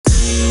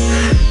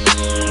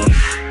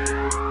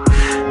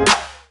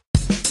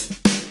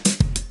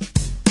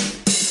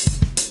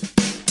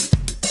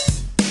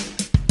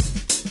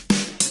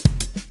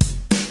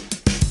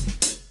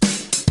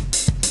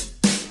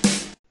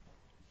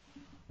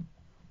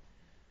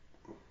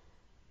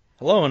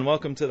Hello and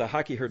welcome to the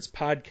Hockey Hurts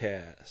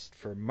podcast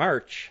for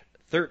March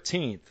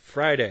 13th,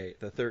 Friday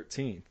the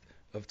 13th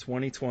of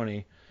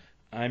 2020.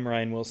 I'm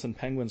Ryan Wilson,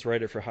 Penguins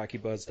writer for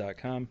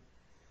HockeyBuzz.com.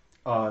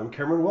 I'm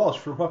Cameron Walsh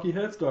from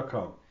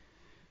HockeyHurts.com.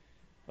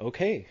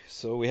 Okay,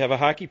 so we have a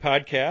hockey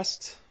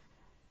podcast.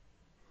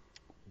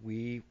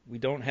 We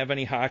don't have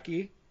any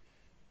hockey.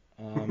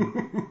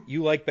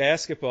 You like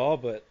basketball,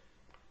 but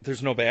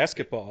there's no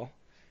basketball.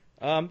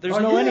 There's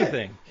no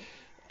anything.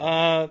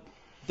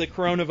 The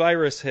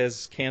coronavirus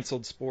has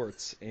canceled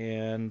sports,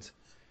 and,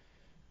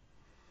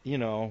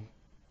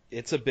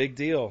 it's a big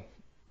deal.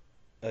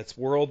 It's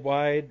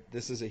worldwide.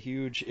 This is a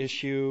huge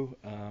issue.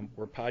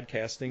 We're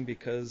podcasting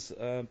because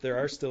there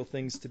are still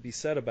things to be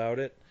said about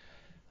it.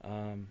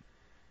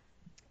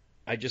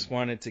 I just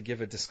wanted to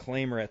give a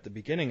disclaimer at the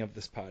beginning of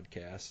this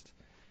podcast.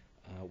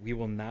 We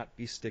will not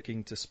be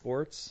sticking to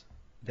sports.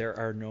 There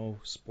are no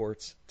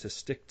sports to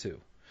stick to.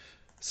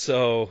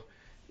 So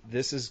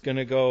this is going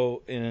to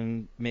go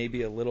in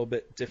maybe a little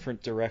bit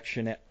different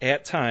direction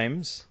at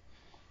times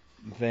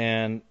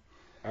than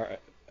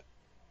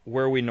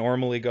where we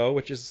normally go,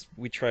 which is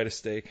we try to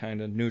stay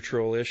kind of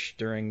neutral-ish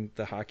during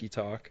the hockey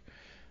talk.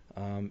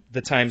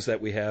 The times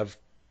that we have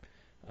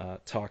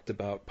talked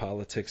about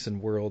politics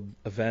and world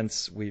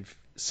events, we've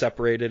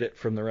separated it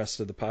from the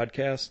rest of the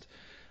podcast.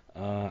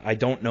 I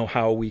don't know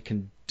how we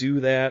can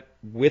do that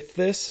with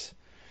this.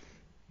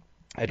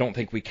 I don't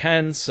think we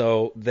can,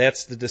 so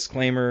that's the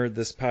disclaimer.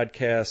 This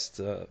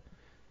podcast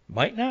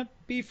might not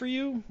be for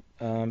you.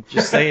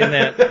 Just saying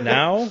that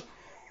now.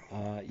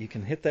 You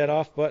can hit that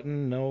off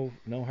button. No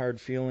hard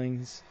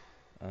feelings.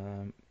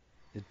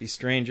 It'd be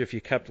strange if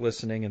you kept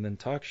listening and then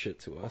talk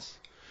shit to us.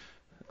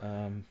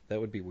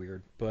 That would be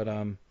weird. But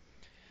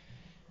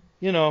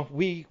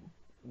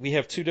we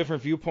have two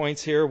different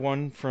viewpoints here.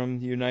 One from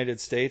the United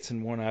States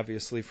and one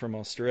obviously from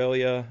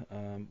Australia.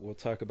 We'll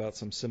talk about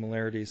some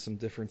similarities, some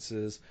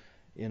differences.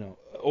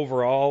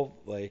 Overall,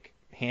 like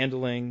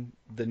handling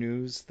the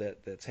news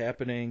that's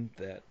happening,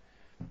 that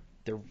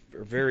there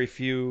are very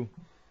few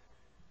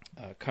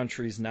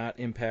countries not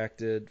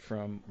impacted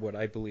from what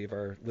I believe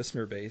our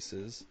listener base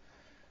is.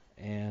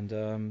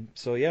 And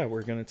so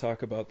we're going to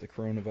talk about the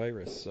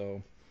coronavirus.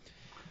 So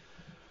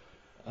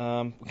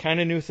we kind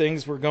of knew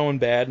things were going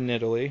bad in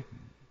Italy,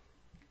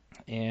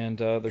 and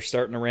they're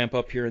starting to ramp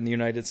up here in the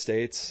United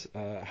States.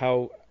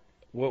 How's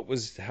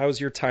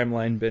your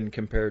timeline been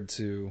compared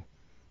to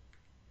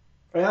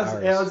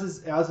Ours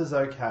is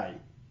okay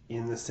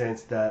in the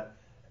sense that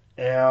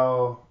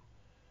our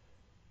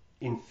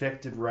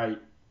infected rate,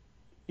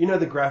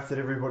 the graph that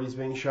everybody's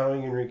been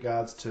showing in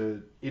regards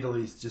to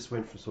Italy's just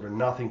went from sort of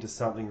nothing to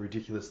something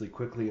ridiculously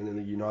quickly, and then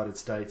the United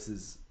States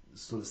is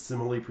sort of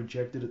similarly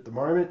projected at the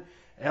moment.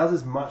 Ours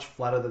is much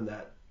flatter than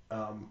that,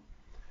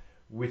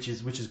 which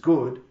is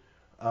good.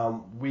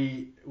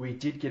 We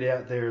did get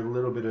out there a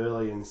little bit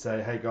early and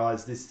say, hey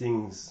guys, this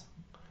thing's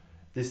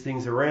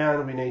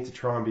around. We need to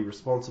try and be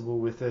responsible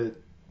with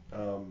it.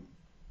 How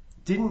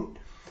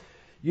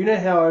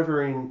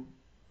over in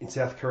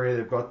South Korea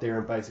they've got there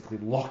and basically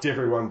locked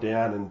everyone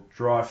down and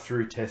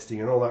drive-through testing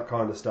and all that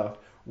kind of stuff.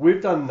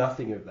 We've done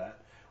nothing of that.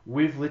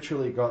 We've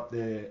literally got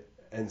there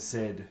and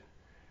said,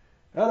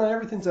 oh no,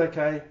 everything's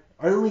okay.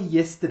 Only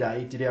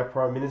yesterday did our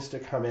Prime Minister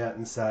come out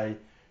and say,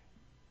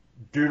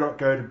 do not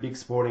go to big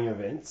sporting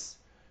events,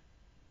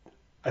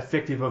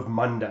 effective of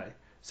Monday.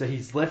 So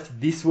he's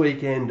left this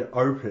weekend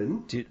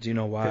open. Do you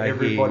know why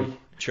everybody he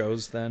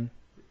chose then?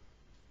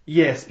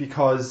 Yes,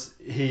 because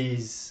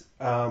he's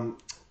a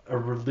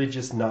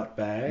religious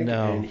nutbag,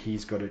 and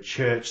he's got a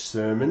church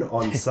sermon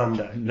on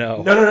Sunday. No,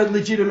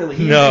 legitimately.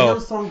 He's a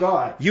Hillsong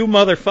guy. You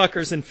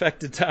motherfuckers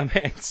infected Tom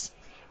Hanks.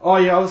 Oh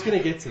yeah, I was going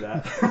to get to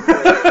that.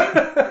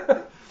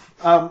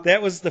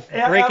 That was the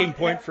breaking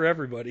point for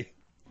everybody.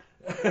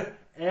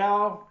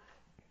 Our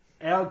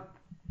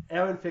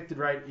infected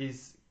rate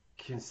is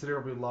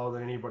considerably lower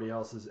than anybody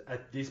else's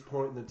at this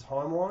point in the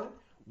timeline.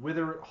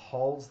 Whether it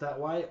holds that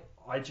way,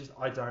 I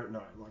don't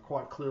know. Like,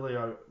 quite clearly,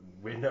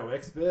 we're no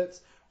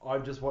experts.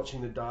 I'm just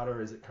watching the data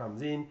as it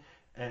comes in,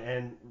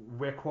 and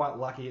we're quite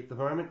lucky at the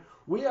moment.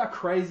 We are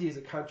crazy as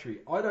a country.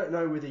 I don't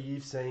know whether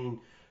you've seen,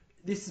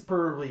 this is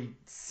probably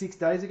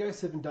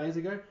 7 days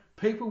ago,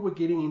 people were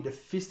getting into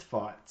fist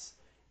fights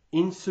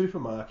in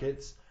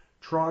supermarkets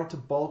trying to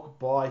bulk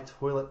buy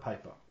toilet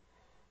paper.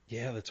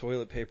 Yeah, the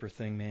toilet paper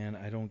thing, man,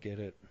 I don't get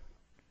it.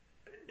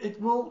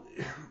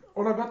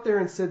 When I got there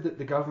and said that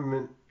the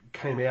government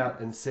came out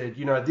and said,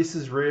 this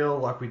is real,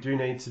 like we do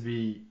need to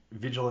be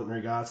vigilant in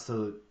regards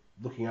to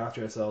looking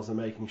after ourselves and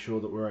making sure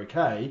that we're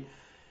okay,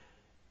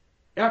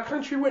 our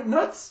country went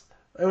nuts.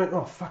 They went,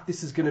 oh fuck,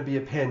 this is going to be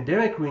a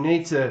pandemic. We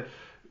need to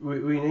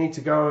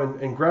go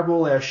and grab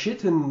all our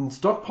shit and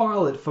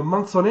stockpile it for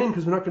months on end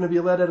because we're not going to be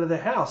allowed out of the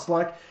house.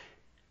 Like,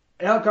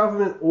 our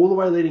government, all the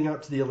way leading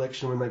up to the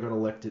election when they got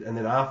elected and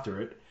then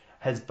after it,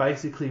 has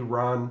basically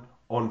run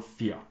on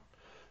fear.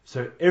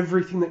 So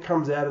everything that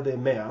comes out of their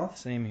mouth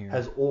Same here.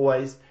 has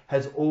always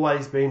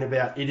been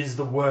about, it is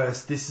the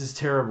worst, this is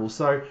terrible.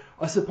 So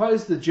I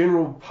suppose the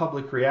general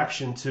public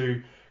reaction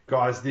to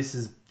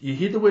guys, you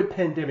hear the word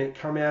pandemic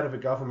come out of a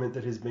government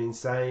that has been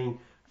saying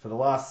for the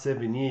last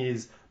 7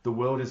 years the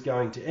world is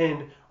going to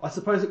end. I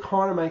suppose it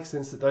kind of makes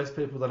sense that those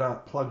people that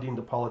aren't plugged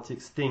into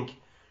politics think,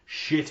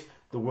 shit,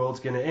 the world's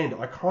going to end.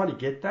 I kind of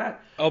get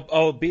that.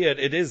 Albeit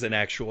it is an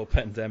actual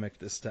pandemic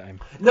this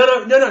time. No,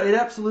 it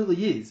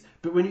absolutely is.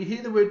 But when you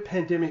hear the word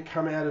pandemic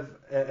come out of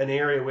an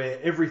area where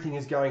everything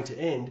is going to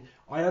end,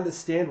 I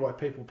understand why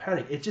people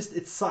panic.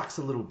 It sucks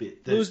a little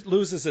bit.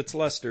 Loses its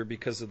luster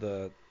because of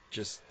the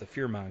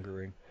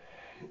fear-mongering.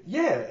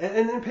 Yeah,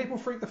 and then people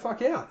freak the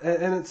fuck out.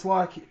 And it's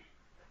like,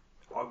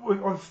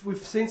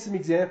 we've seen some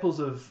examples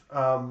of...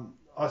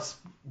 I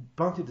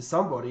bumped into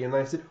somebody and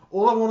they said,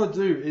 all I want to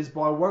do is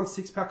buy 1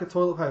 6-pack of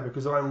toilet paper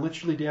because I'm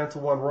literally down to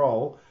 1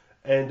 roll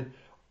and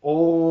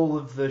all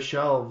of the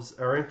shelves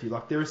are empty.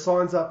 Like, there are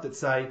signs up that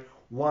say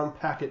 1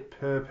 packet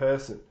per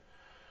person.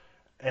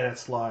 And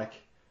it's like,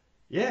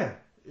 yeah,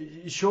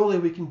 surely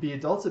we can be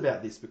adults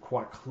about this, but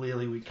quite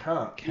clearly we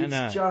can't.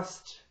 It's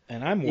just...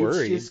 And I'm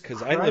worried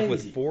because I live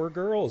with 4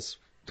 girls.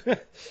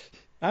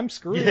 I'm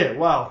screwed. Yeah,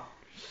 well,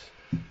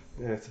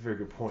 yeah, that's a very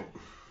good point.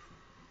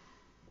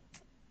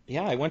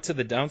 Yeah, I went to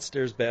the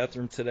downstairs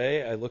bathroom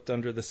today. I looked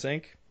under the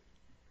sink.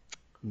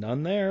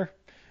 None there.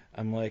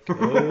 I'm like,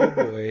 oh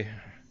boy.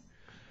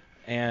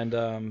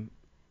 And,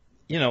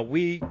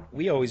 we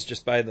always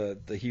just buy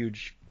the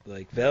huge,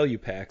 value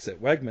packs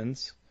at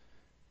Wegmans.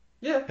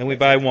 Yeah. And we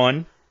buy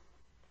one.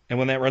 And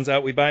when that runs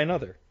out, we buy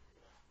another.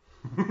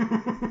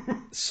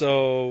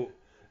 So,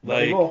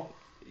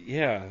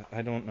 yeah,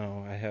 I don't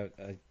know.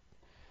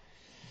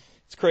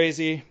 It's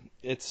crazy.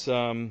 It's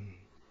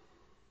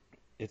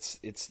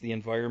the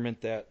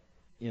environment that,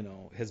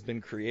 has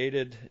been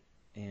created,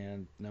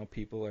 and now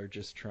people are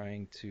just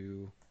trying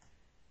to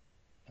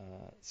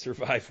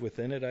survive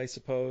within it, I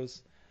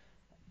suppose.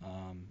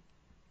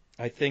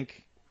 I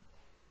think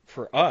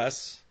for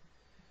us,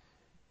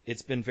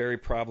 it's been very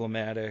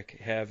problematic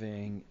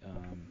having,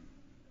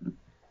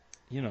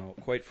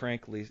 quite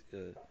frankly,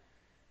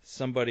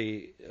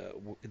 somebody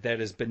that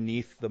is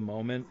beneath the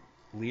moment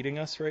leading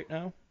us right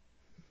now.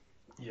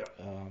 Yeah.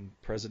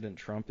 President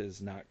Trump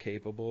is not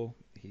capable.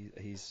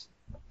 He's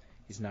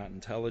not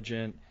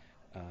intelligent.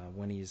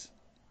 When he's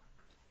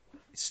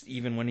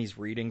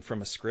reading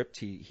from a script,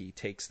 he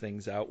takes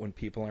things out when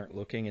people aren't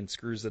looking and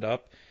screws it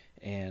up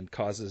and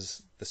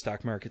causes the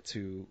stock market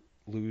to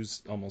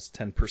lose almost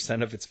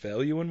 10% of its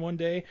value in one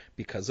day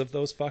because of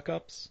those fuck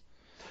ups.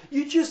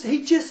 He just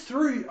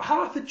threw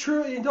 $500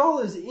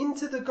 billion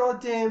into the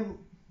goddamn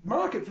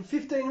market for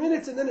 15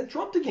 minutes and then it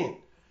dropped again.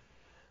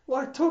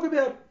 Like, talk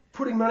about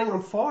putting money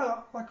on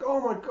fire. Like,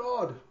 oh my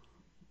God.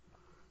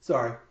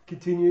 Sorry,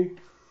 continue.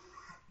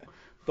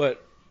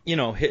 But,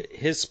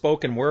 his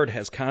spoken word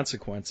has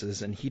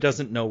consequences and he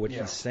doesn't know what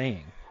he's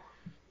saying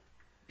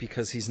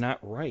because he's not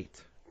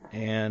right.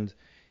 And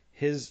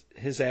his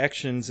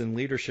actions and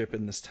leadership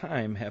in this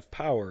time have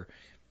power.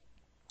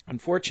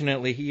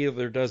 Unfortunately, he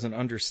either doesn't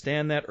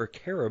understand that or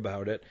care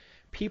about it.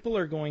 People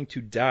are going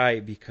to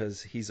die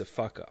because he's a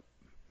fuck up.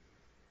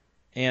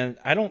 And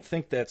I don't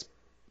think that's...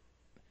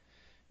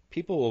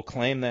 People will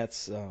claim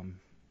that's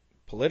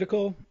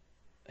political,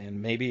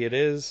 and maybe it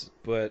is,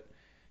 but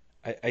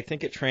I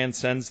think it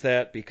transcends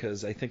that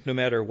because I think no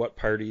matter what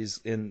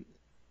party's in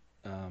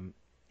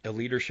a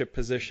leadership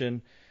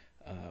position,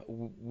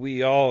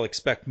 we all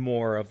expect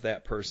more of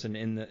that person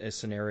in a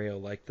scenario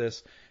like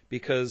this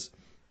because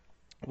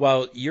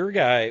while your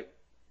guy,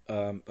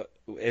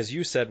 as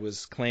you said,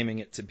 was claiming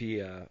it to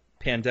be a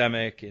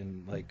pandemic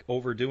and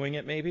overdoing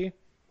it maybe,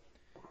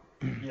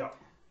 yeah.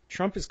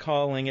 Trump is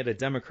calling it a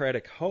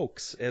Democratic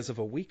hoax as of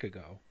a week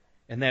ago,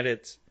 and that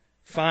it's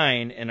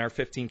fine and our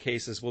 15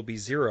 cases will be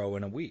 0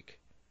 in a week.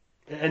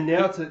 And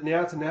now it's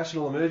a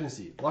national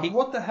emergency.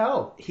 What the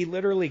hell? He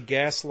literally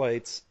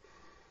gaslights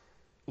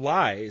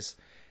lies,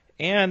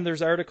 and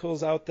there's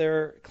articles out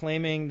there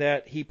claiming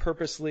that he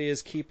purposely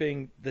is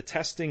keeping the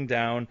testing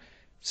down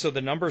so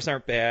the numbers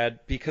aren't bad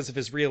because of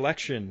his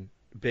re-election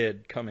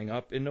bid coming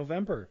up in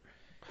November.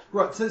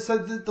 Right, so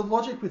the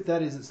logic with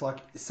that is it's like,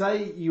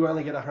 say you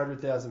only get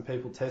 100,000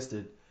 people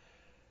tested,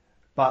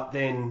 but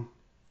then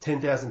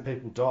 10,000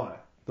 people die.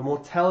 The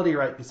mortality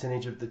rate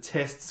percentage of the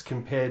tests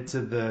compared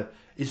to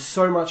is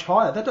so much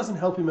higher. That doesn't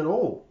help him at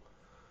all.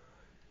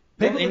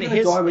 People are going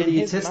to die whether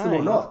you test them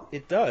or not.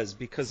 It does,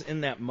 because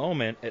in that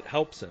moment, it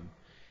helps him.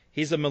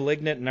 He's a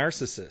malignant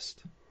narcissist.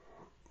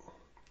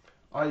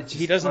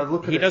 He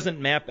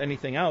doesn't map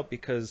anything out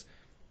because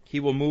he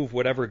will move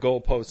whatever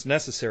goalposts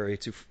necessary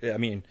to... I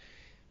mean...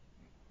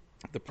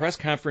 The press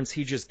conference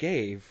he just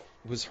gave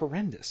was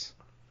horrendous.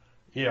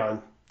 Yeah,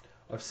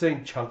 I've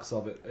seen chunks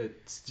of it.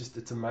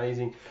 It's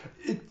amazing.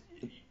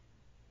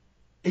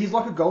 He's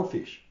like a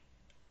goldfish.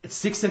 It's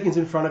 6 seconds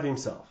in front of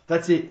himself.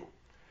 That's it.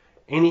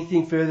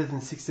 Anything further than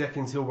 6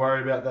 seconds, he'll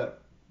worry about that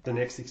the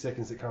next 6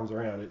 seconds that comes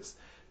around.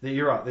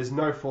 You're right. There's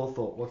no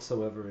forethought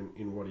whatsoever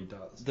in what he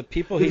does. The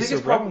people he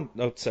surrounds...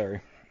 Oh,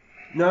 sorry.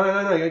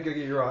 No.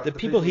 You're right. The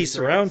people he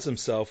surrounds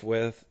himself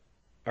with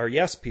are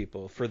yes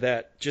people for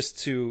that,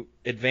 just to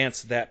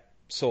advance that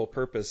sole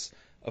purpose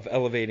of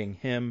elevating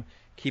him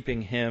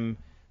keeping him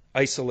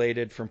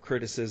isolated from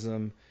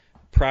criticism,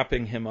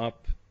 propping him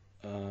up,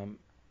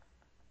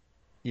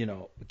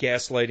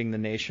 gaslighting the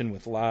nation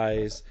with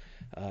lies.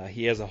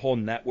 He has a whole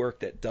network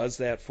that does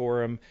that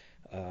for him.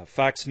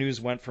 Fox News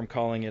went from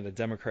calling it a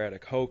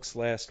Democratic hoax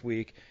last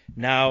week.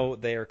 Now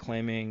they are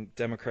claiming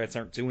Democrats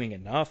aren't doing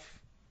enough.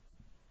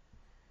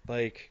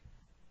 Like,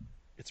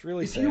 it's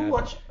really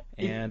sad.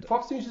 If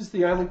Fox News is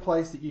the only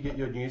place that you get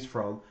your news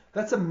from,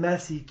 that's a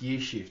massive gear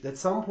shift. At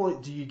some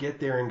point, do you get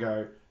there and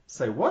go,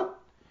 say what?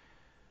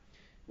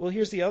 Well,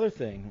 here's the other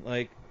thing.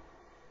 Like,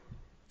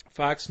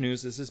 Fox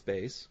News is his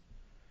base.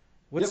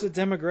 What's the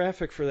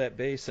demographic for that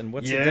base, and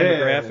what's the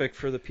demographic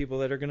for the people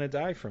that are going to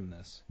die from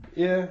this?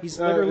 Yeah, he's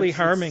literally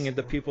harming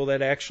the people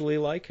that actually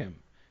like him.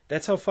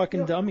 That's how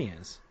fucking dumb he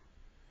is.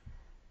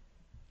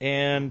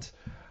 And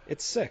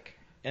it's sick.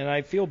 And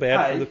I feel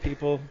bad for the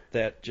people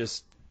that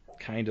just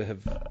kind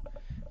of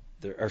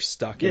are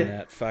stuck in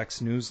that Fox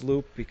News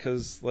loop,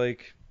 because,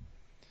 like,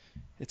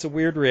 it's a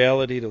weird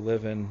reality to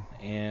live in.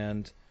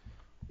 And,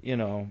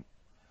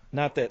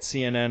 not that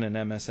CNN and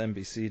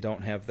MSNBC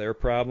don't have their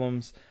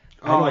problems.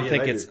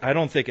 I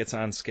don't think it's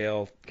on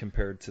scale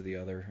compared to the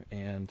other,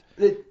 and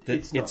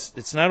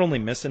it's not only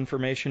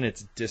misinformation,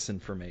 it's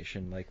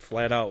disinformation, like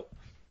flat out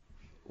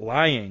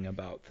lying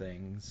about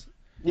things.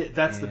 Yeah,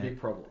 that's the big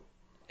problem.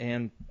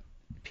 And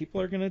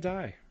people are going to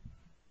die.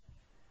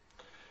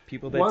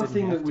 People that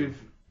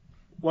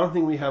One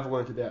thing we have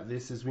learnt about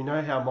this is we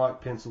know how Mike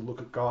Pence will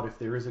look at God, if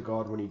there is a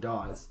God, when he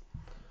dies.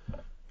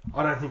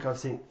 I don't think I've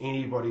seen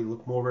anybody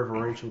look more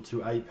reverential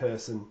to a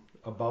person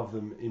above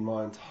them in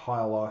my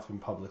entire life in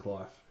public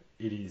life.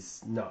 It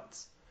is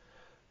nuts.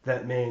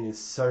 That man is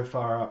so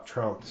far up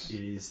Trump.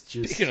 It is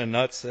just... Speaking of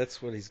nuts,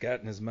 that's what he's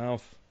got in his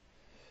mouth.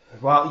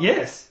 Well,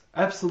 yes,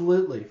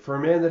 absolutely. For a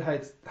man that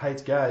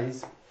hates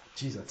gays,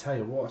 geez, I tell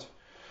you what.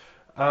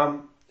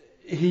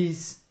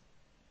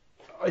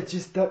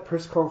 That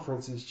press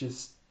conference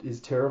is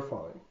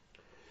terrifying.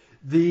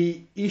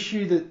 The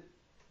issue that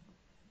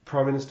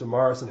Prime Minister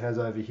Morrison has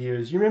over here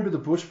is, you remember the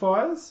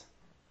bushfires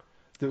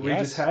that we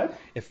just had?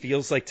 It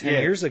feels like 10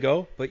 years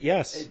ago, but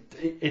yes.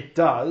 It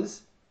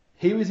does.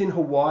 He was in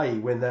Hawaii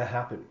when that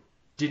happened.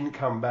 Didn't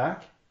come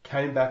back.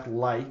 Came back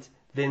late.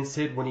 Then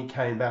said when he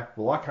came back,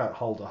 well, I can't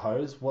hold a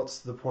hose. What's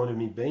the point of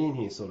me being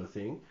here, sort of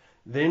thing.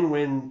 Then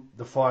when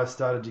the fire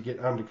started to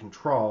get under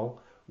control,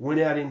 went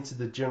out into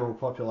the general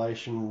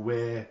population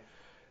where,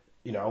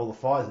 all the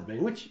fires have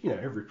been, which,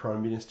 every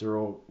Prime Minister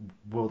or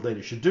world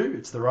leader should do.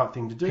 It's the right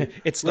thing to do.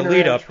 It's the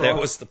lead up that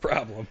was the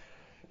problem.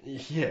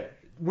 Yeah.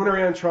 Went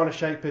around trying to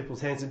shake people's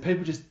hands, and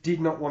people just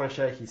did not want to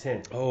shake his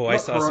hand. Oh, I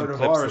saw some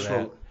clips of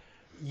that.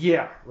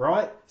 Yeah,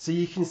 right? So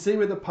you can see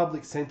where the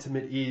public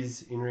sentiment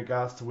is in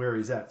regards to where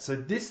he's at. So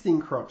this thing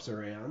crops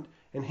around,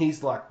 and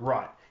he's like,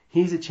 right,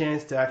 here's a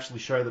chance to actually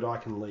show that I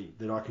can lead,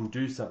 that I can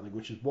do something,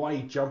 which is why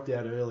he jumped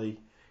out early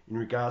in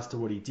regards to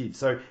what he did.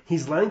 So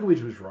his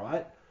language was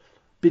right,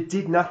 but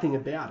did nothing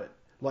about it.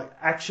 Like,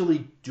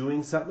 actually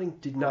doing something,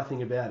 did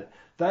nothing about it.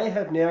 They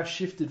have now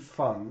shifted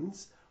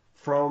funds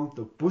from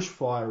the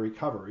bushfire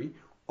recovery,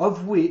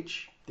 of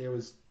which there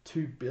was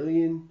 $2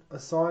 billion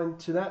assigned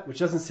to that, which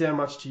doesn't sound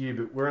much to you,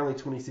 but we're only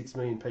 26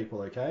 million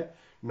people, okay?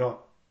 No,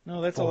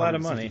 that's a lot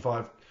of money.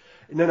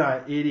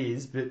 No, it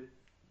is, but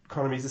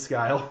economies of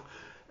scale.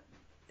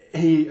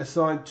 He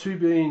assigned $2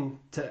 billion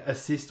to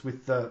assist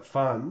with the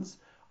funds.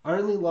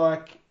 Only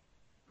like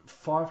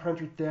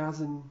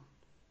 500,000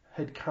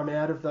 had come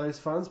out of those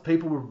funds.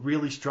 People were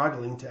really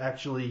struggling to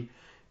actually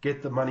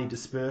get the money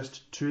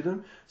dispersed to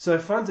them. So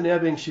funds are now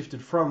being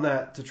shifted from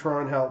that to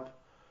try and help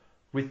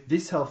with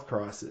this health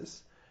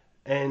crisis.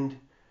 And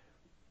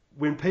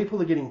when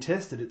people are getting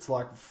tested, it's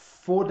like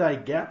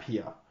 4-day gap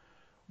here,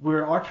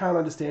 where I can't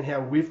understand how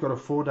we've got a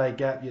 4-day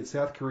gap, yet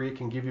South Korea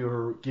can give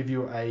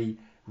you a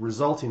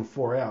result in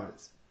 4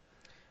 hours.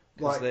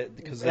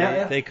 Because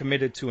they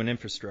committed to an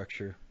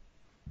infrastructure.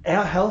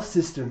 Our health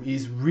system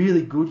is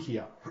really good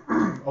here.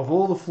 Of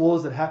all the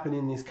flaws that happen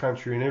in this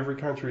country, and every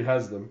country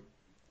has them,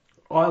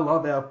 I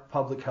love our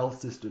public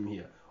health system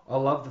here. I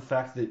love the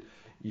fact that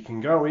you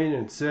can go in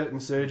and certain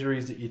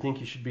surgeries that you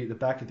think you should be at the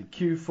back of the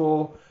queue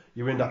for,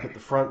 you end up at the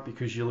front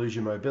because you lose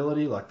your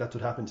mobility. Like, that's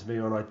what happened to me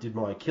when I did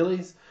my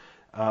Achilles.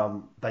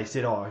 They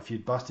said, if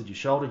you'd busted your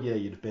shoulder,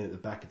 you'd have been at the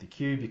back of the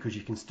queue because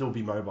you can still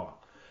be mobile.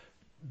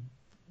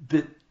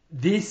 But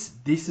this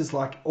is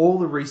like, all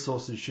the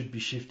resources should be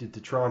shifted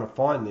to trying to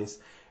find this.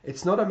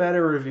 It's not a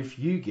matter of if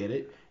you get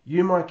it,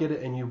 you might get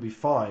it and you'll be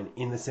fine,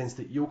 in the sense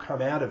that you'll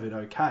come out of it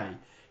okay.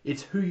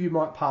 It's who you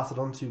might pass it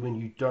on to when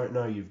you don't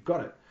know you've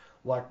got it.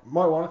 Like,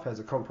 my wife has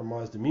a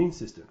compromised immune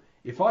system.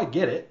 If I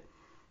get it,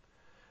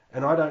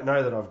 and I don't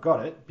know that I've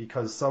got it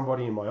because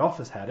somebody in my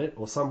office had it,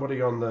 or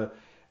somebody on the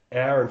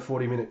hour and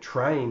 40-minute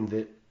train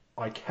that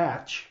I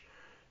catch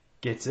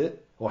gets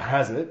it, or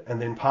has it,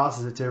 and then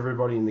passes it to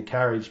everybody in the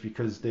carriage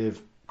because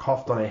they've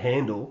coughed on a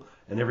handle,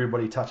 and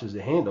everybody touches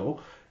the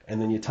handle,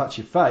 and then you touch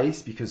your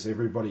face because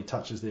everybody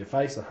touches their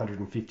face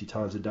 150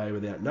 times a day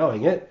without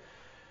knowing it,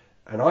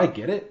 and I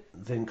get it,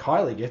 then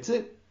Kylie gets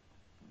it.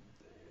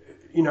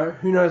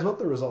 who knows what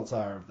the results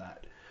are of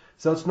that.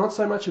 So it's not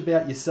so much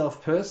about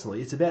yourself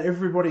personally, it's about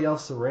everybody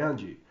else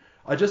around you.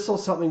 I just saw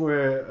something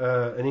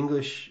where an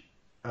English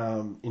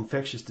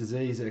infectious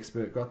disease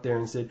expert got there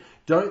and said,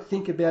 don't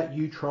think about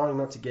you trying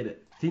not to get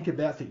it. Think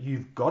about that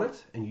you've got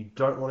it and you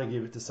don't want to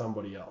give it to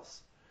somebody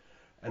else.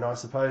 And I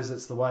suppose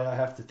that's the way I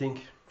have to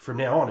think from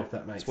now on, if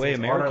that makes sense. It's the way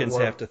Americans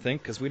have to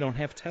think because we don't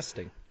have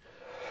testing.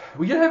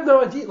 We have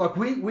no idea. Like,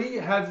 we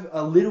have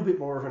a little bit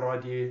more of an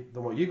idea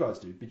than what you guys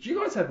do, but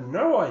you guys have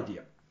no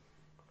idea.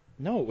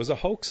 No, it was a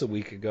hoax a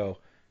week ago.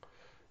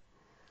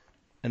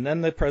 And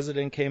then the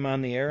president came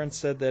on the air and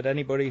said that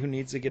anybody who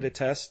needs to get a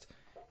test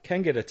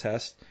can get a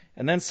test.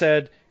 And then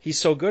said he's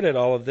so good at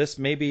all of this,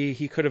 maybe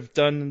he could have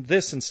done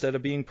this instead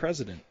of being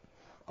president.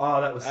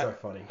 Oh, that was so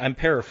funny. I'm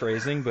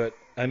paraphrasing, but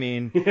I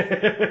mean,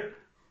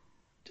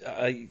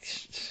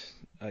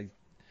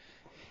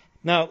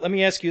 Now, let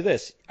me ask you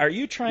this. Are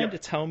you trying to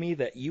tell me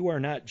that you are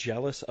not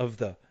jealous of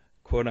the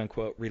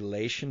quote-unquote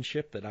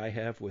relationship that I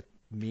have with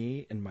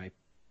me and my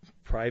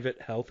private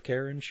health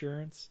care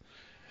insurance?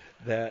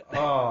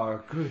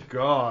 Oh, good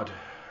God.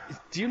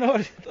 Do you know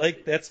what,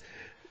 like, that's...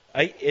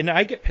 I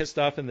get pissed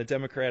off in the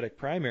Democratic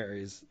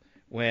primaries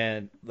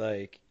when,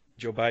 like,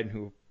 Joe Biden,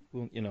 who,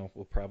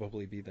 will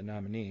probably be the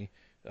nominee,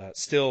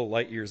 still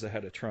light years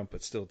ahead of Trump,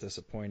 but still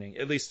disappointing,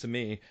 at least to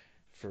me,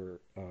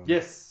 for...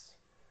 Yes.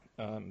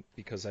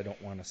 Because I don't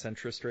want a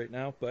centrist right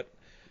now, but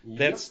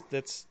that's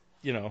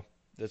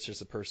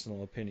just a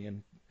personal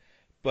opinion.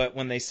 But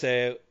when they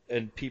say,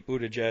 and Pete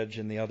Buttigieg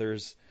and the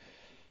others,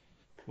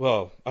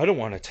 well, I don't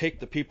want to take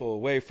the people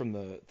away from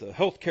the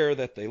health care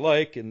that they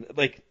like, and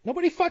like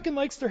nobody fucking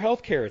likes their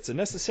health care. It's a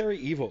necessary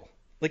evil.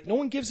 Like no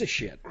one gives a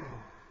shit.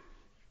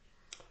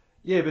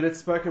 Yeah, but it's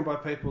spoken by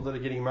people that are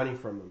getting money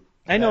from them.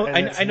 I know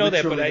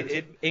that, but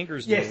it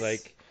angers me.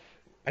 Like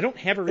I don't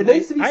have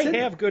I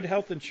have good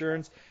health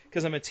insurance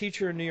because I'm a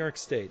teacher in New York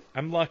State.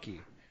 I'm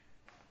lucky.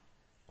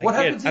 What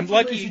happens if I'm you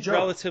lucky lose your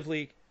job?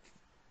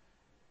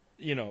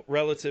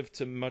 Relative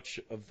to much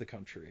of the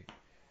country.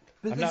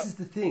 But this is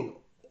the thing.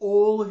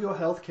 All of your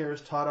healthcare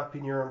is tied up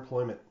in your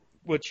employment.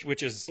 Which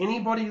is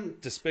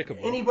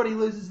despicable. Anybody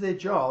loses their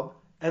job,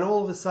 and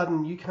all of a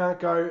sudden you can't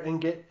go and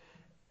get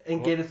a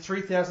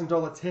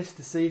 $3,000 test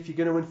to see if you're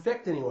going to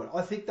infect anyone.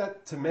 I think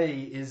that, to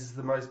me, is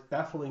the most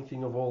baffling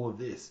thing of all of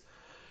this.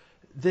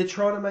 They're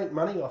trying to make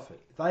money off it.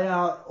 They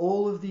are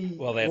all of the...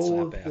 Well, that's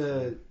not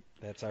baffling.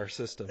 That's our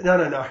system.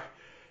 No.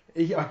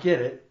 I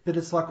get it, but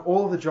it's like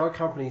all of the drug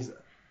companies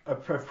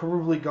have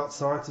probably got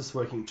scientists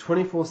working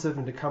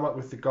 24/7 to come up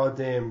with the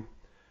goddamn...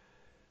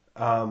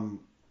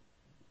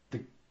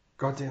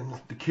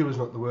 the cure is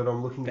not the word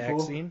I'm looking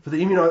Vaccine? for.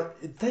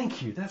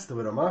 Thank you, that's the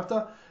word I'm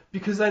after.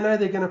 Because they know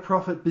they're going to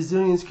profit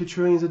bazillions,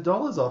 quadrillions of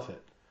dollars off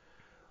it.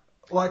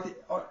 Like,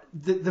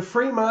 the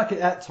free market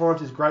at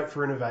times is great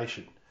for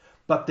innovation.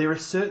 But there are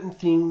certain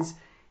things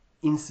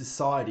in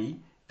society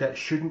that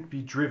shouldn't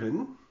be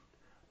driven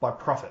by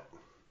profit.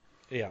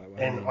 Yeah,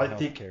 I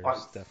think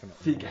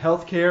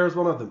healthcare is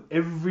one of them.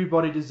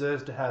 Everybody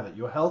deserves to have it.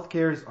 Your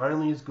healthcare is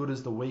only as good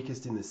as the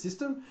weakest in the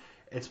system.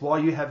 It's why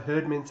you have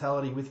herd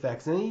mentality with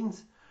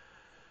vaccines.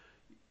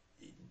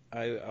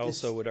 I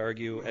also would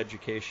argue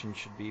education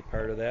should be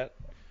part of that.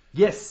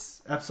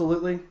 Yes,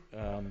 absolutely.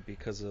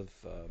 Because of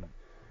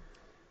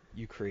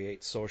you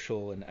create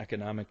social and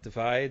economic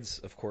divides.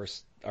 Of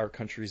course, our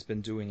country's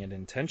been doing it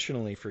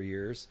intentionally for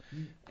years.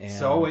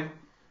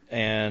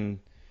 And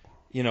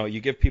you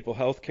give people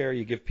health care,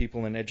 you give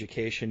people an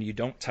education, you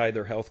don't tie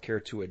their health care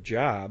to a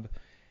job.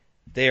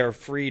 They are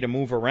free to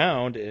move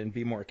around and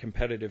be more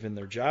competitive in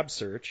their job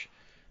search.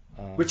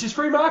 Which is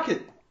free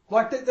market.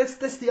 Like,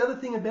 that's the other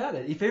thing about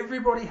it. If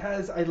everybody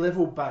has a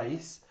level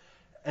base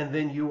and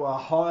then you are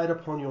hired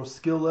upon your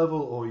skill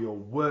level or your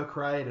work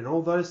rate and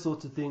all those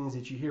sorts of things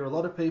that you hear a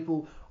lot of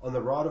people on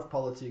the right of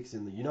politics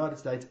in the United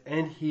States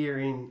and here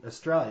in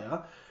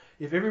Australia,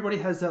 if everybody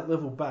has that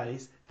level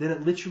base, then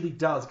it literally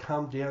does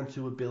come down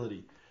to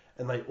ability.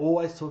 And they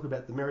always talk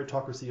about the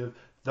meritocracy of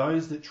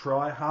those that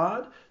try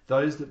hard,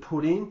 those that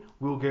put in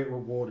will get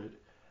rewarded.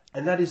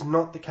 And that is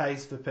not the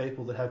case for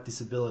people that have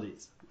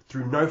disabilities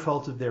through no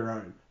fault of their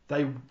own.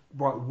 They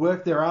might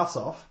work their ass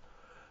off,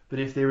 but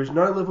if there is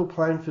no level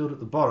playing field at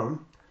the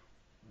bottom,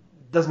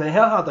 doesn't matter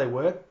how hard they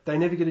work, they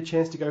never get a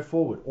chance to go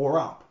forward or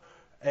up.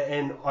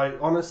 And I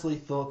honestly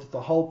thought that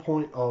the whole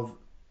point of,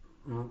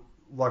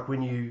 like,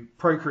 when you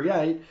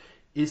procreate,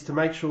 is to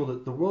make sure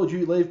that the world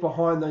you leave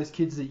behind, those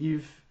kids that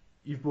you've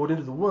brought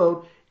into the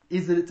world,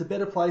 is that it's a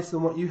better place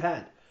than what you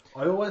had.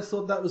 I always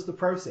thought that was the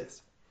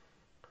process.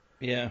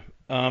 Yeah.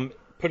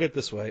 Put it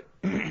this way.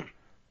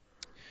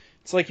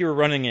 It's like you were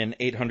running an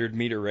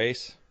 800-meter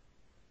race,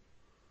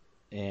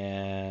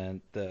 and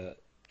the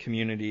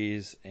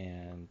communities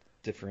and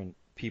different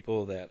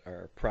people that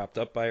are propped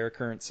up by our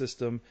current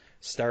system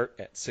start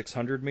at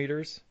 600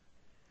 meters.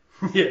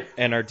 Yeah.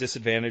 And our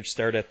disadvantaged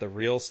start at the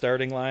real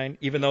starting line.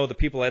 Even though the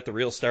people at the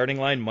real starting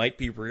line might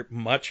be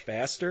much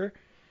faster,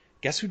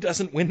 guess who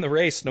doesn't win the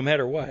race no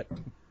matter what?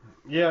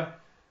 Yeah.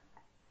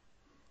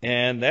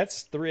 And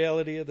that's the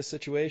reality of the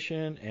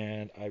situation,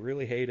 and I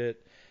really hate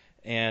it.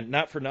 And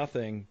not for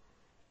nothing,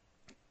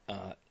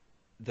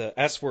 the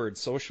S word,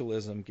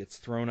 socialism, gets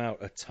thrown out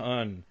a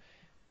ton.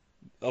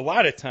 A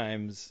lot of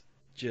times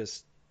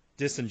just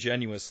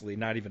disingenuously,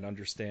 not even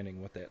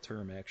understanding what that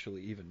term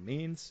actually even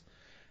means.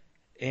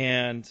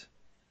 And,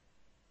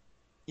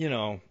 you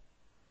know,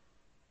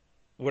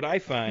 what I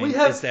find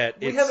is that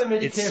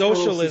it's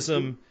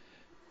socialism,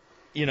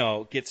 you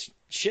know, gets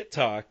shit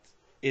talked.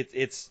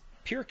 It's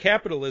pure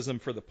capitalism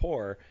for the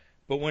poor.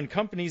 But when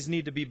companies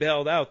need to be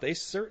bailed out, they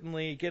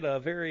certainly get a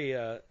very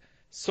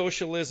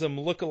socialism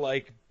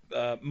look-alike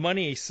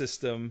money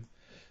system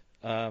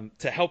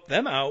to help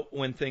them out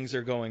when things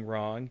are going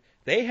wrong.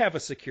 They have a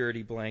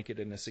security blanket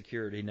and a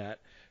security net,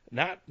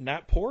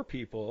 not poor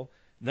people.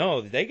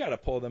 No, they got to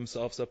pull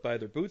themselves up by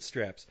their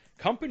bootstraps.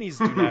 Companies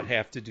do not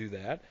have to do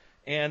that.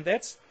 And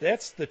that's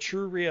the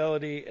true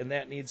reality, and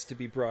that needs to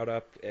be brought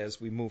up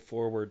as we move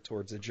forward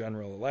towards a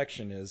general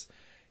election is,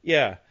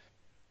 yeah,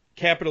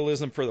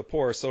 capitalism for the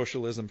poor,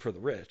 socialism for the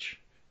rich.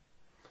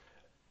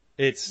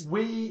 It's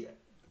brutal.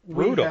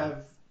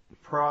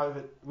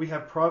 We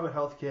have private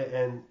healthcare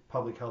and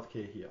public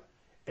healthcare here.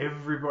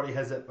 Everybody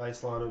has that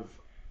baseline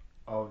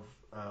of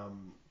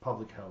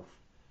public health.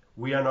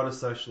 We are not a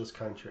socialist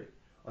country.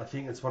 I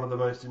think it's one of the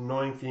most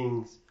annoying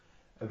things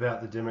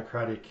about the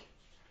Democratic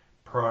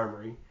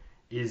primary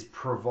is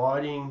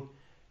providing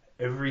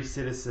every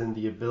citizen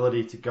the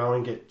ability to go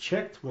and get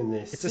checked when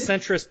they're sick. It's a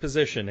centrist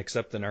position,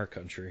 except in our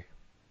country.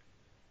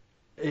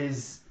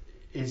 Is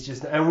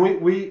just, and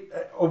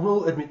I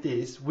will admit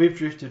this, we've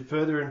drifted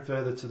further and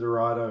further to the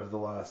right over the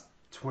last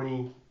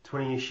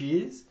 20-ish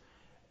years.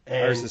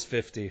 And ours is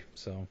 50,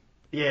 so.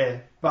 Yeah,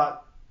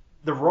 but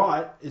the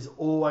right is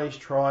always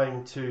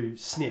trying to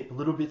snip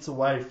little bits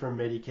away from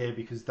Medicare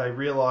because they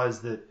realise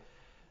that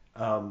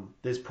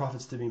there's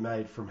profits to be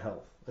made from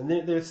health. And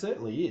there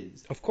certainly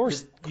is. Of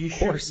course. You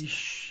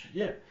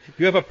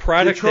have a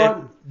product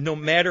that no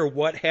matter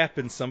what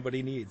happens,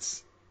 somebody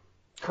needs.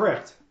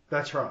 Correct.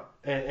 That's right.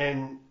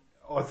 And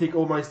I think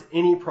almost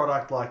any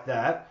product like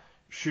that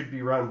should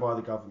be run by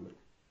the government.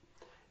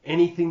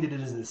 Anything that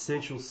is an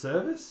essential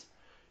service,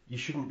 you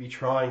shouldn't be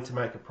trying to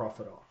make a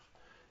profit off.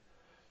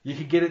 You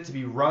could get it to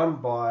be run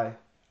by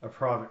a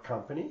private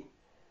company,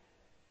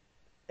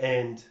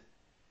 and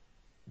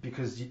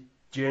because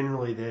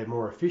generally they're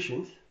more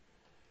efficient,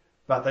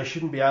 but they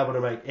shouldn't be able to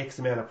make X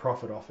amount of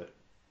profit off it.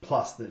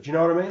 Plus that, do you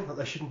know what I mean? Like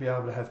they shouldn't be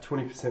able to have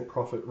 20%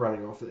 profit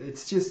running off it.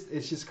 It's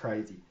just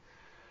crazy.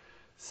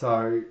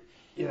 So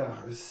yeah,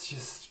 it's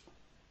just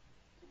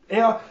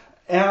our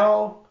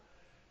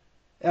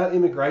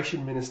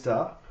immigration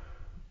minister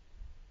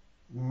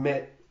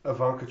met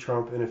Ivanka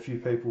Trump and a few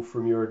people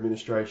from your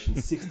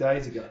administration 6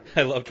 days ago.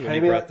 I loved when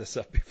you brought this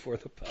up before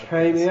the podcast.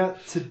 Came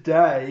out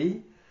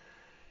today.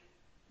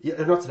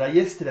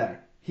 Yesterday.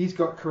 He's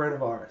got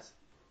coronavirus.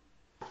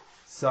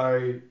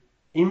 So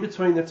in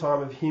between the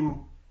time of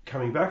him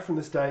coming back from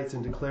the States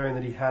and declaring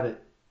that he had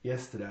it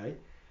yesterday,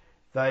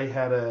 they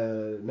had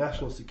a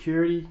national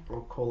security,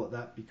 I'll call it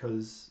that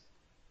because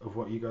of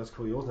what you guys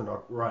call yours, and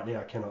right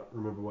now I cannot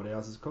remember what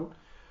ours is called.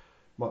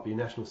 Might be a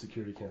National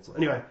Security Council.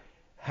 Anyway,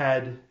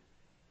 had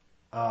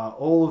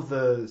all of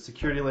the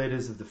security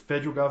leaders of the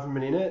federal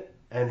government in it,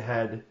 and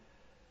had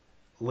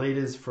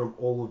leaders from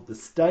all of the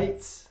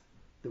states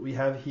that we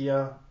have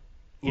here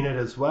in it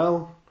as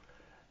well.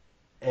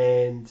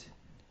 And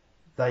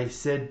they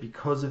said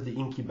because of the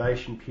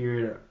incubation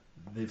period,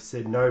 they've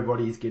said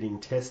nobody's getting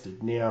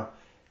tested. Now,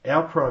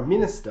 our Prime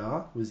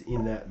Minister was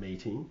in that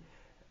meeting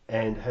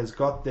and has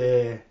got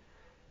their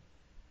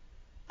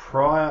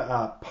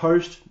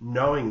post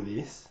knowing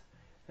this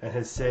and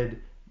has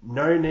said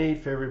no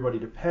need for everybody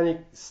to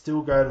panic,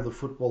 still go to the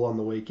football on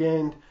the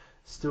weekend,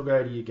 still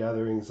go to your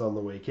gatherings on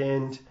the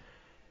weekend.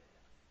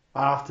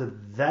 After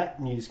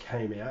that news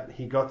came out,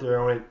 he got there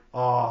and went,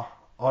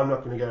 I'm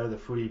not going to go to the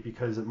footy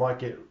because it might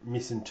get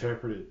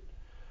misinterpreted.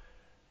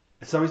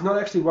 So he's not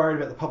actually worried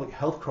about the public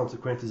health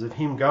consequences of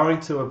him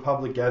going to a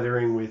public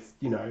gathering with,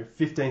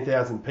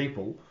 15,000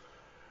 people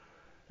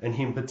and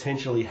him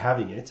potentially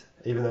having it,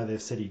 even though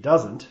they've said he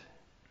doesn't.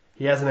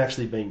 He hasn't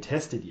actually been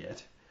tested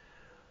yet.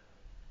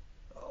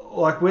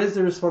 Like, where's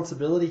the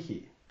responsibility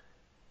here?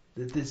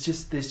 There's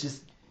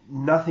just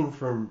nothing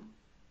from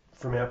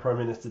our Prime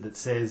Minister that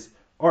says,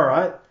 all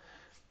right,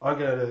 I'm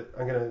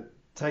gonna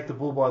take the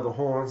bull by the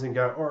horns and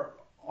go, all right,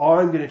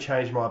 I'm going to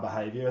change my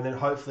behaviour, and then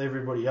hopefully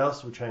everybody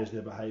else will change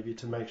their behaviour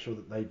to make sure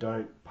that they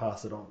don't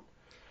pass it on.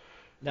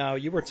 Now,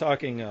 you were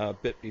talking a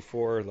bit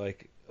before,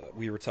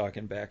 we were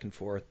talking back and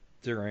forth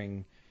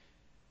during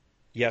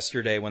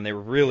yesterday when they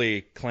were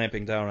really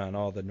clamping down on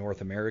all the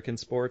North American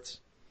sports.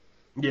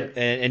 Yeah.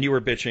 And you were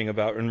bitching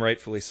about, and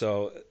rightfully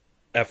so,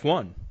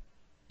 F1.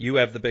 You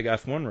have the big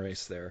F1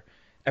 race there.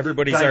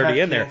 Everybody's already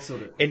in there.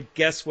 It. And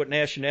guess what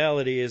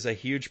nationality is a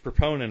huge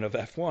proponent of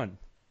F1?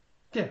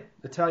 Yeah,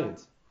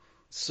 Italians.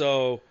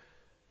 So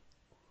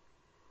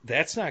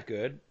that's not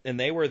good. And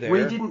they were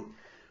there.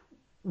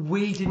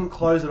 We didn't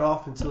close it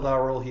off until they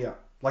were all here.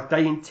 Like,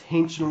 they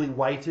intentionally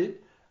waited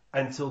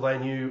until they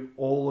knew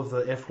all of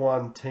the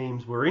F1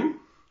 teams were in.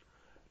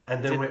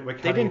 and then we're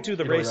cutting. They didn't do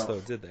the Italy race off. though,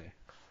 did they?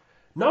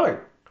 No,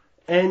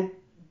 and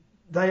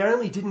they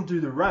only didn't do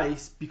the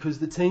race because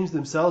the teams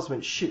themselves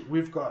went, shit,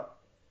 we've got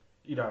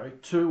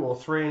 2 or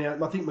 3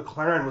 in I think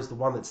McLaren was the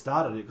one that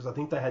started it because I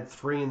think they had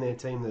 3 in their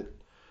team that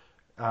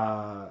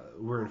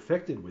were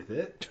infected with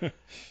it,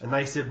 and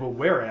they said, well,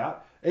 we're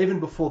out. Even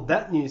before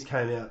that news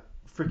came out,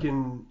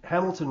 freaking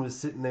Hamilton was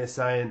sitting there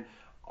saying,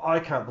 I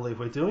can't believe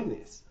we're doing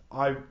this.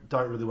 I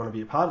don't really want to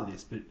be a part of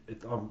this, but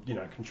I'm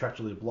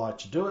contractually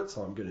obliged to do it,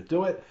 so I'm going to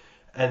do it.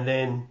 And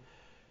then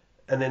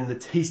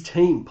his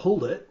team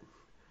pulled it,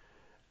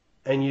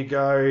 and you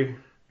go,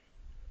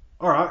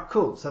 all right,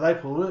 cool. So they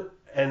pulled it,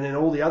 and then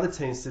all the other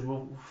teams said,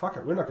 well, fuck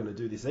it, we're not going to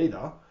do this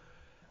either.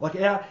 Like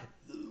I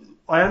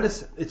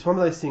understand. It's one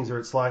of those things where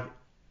it's like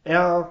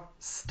our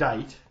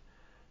state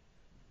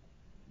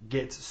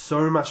gets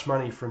so much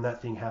money from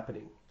that thing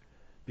happening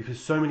because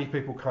so many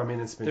people come in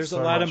and spend. There's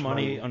so a lot much of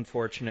money,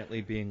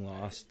 unfortunately, being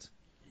lost.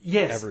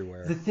 Yes,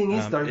 everywhere. The thing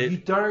is, though, you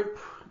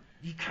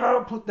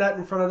can't put that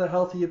in front of the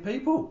health of your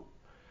people.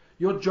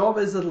 Your job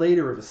as a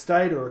leader of a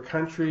state or a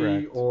country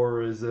Correct.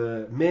 or as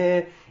a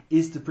mayor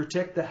is to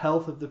protect the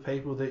health of the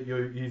people that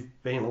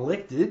you've been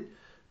elected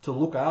to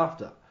look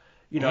after.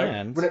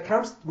 And when it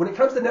comes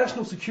to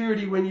national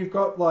security,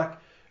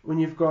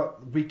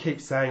 we keep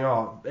saying,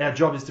 oh, our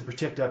job is to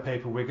protect our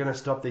people. We're going to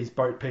stop these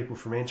boat people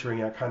from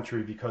entering our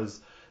country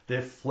because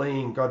they're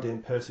fleeing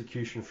goddamn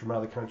persecution from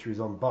other countries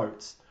on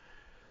boats.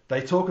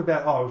 They talk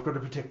about, oh, we've got to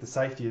protect the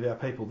safety of our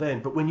people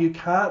then. But when you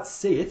can't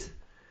see it,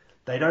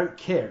 they don't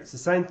care. It's the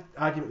same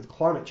argument with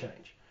climate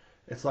change.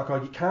 It's like,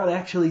 oh, you can't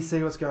actually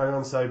see what's going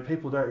on, so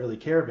people don't really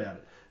care about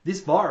it.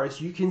 This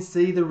virus, you can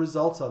see the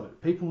results of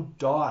it. People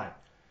die.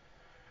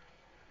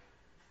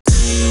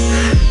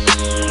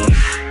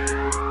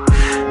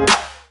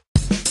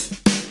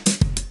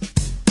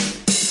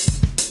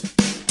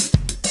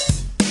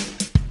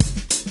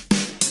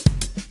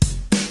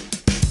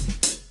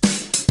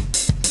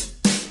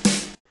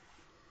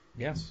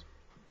 Yes.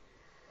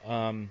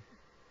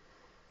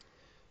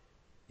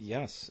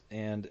 Yes,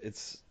 and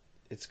it's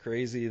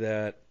crazy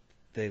that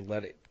they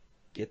let it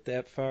get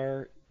that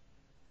far,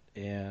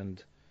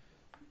 and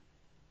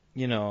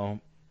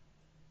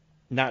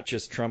not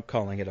just Trump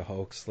calling it a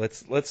hoax.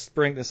 Let's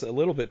bring this a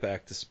little bit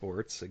back to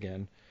sports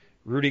again.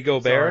 Rudy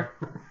Gobert.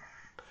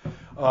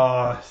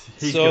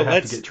 He's gonna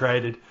have to get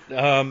traded.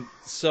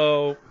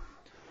 So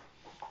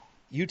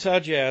Utah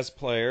Jazz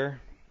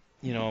player,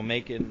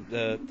 making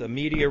the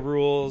media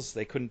rules.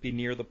 They couldn't be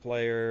near the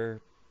player.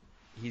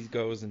 He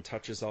goes and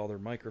touches all their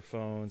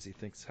microphones. He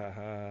thinks,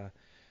 haha,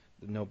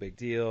 no big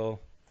deal.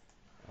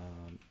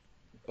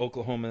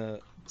 Oklahoma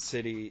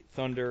City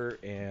Thunder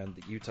and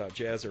the Utah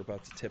Jazz are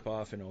about to tip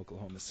off in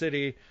Oklahoma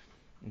City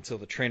until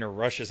the trainer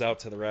rushes out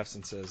to the refs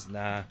and says,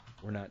 nah,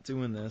 we're not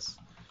doing this.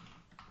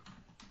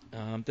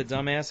 The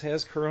dumbass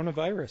has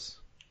coronavirus.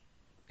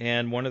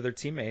 And one of their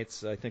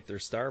teammates, I think their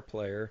star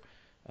player,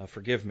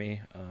 forgive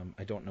me,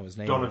 I don't know his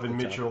name. Donovan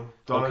Mitchell.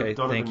 Donovan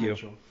thank you.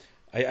 Mitchell.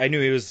 I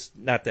knew he was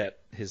not that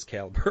his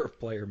caliber of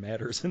player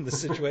matters in the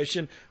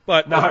situation,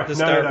 but the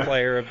star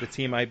player of the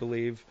team, I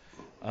believe,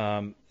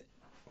 and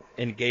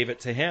gave it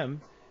to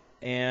him.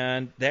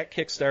 And that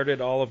kickstarted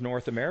all of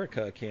North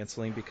America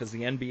canceling because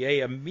the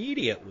NBA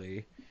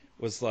immediately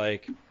was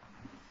like,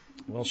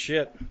 well,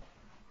 shit.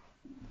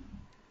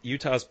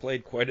 Utah's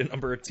played quite a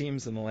number of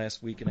teams in the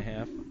last week and a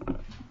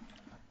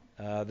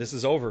half. This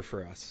is over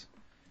for us.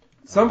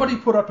 Somebody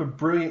put up a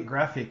brilliant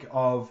graphic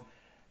of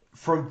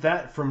from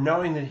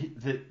knowing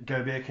that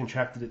Gobert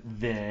contracted it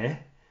there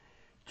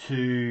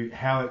to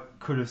how it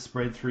could have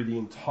spread through the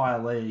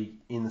entire league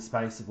in the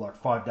space of like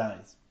 5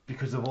 days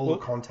because of all the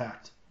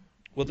contact.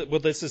 Well,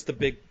 this is the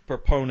big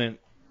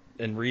proponent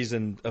and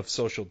reason of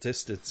social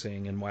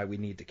distancing and why we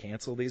need to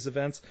cancel these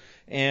events.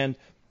 And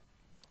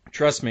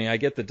trust me, I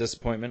get the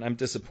disappointment. I'm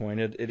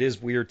disappointed. It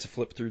is weird to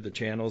flip through the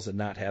channels and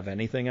not have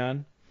anything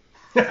on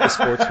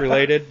sports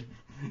related.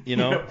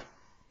 Yep.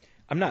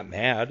 I'm not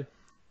mad.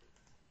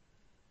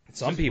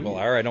 Some people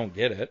are. I don't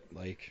get it.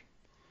 Like,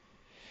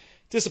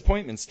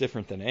 disappointment's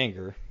different than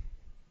anger.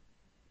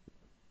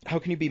 How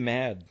can you be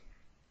mad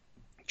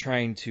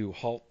trying to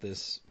halt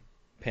this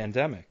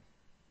pandemic?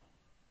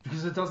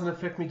 Because it doesn't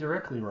affect me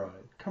directly, Ryan.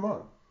 Come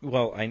on.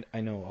 Well,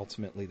 I know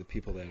ultimately the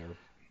people that are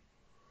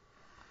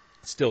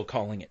still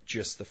calling it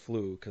just the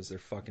flu because they're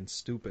fucking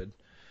stupid.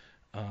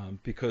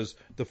 Because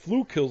the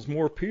flu kills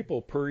more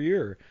people per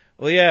year.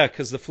 Well, yeah,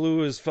 because the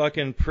flu is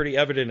fucking pretty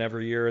evident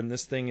every year, and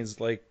this thing is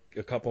like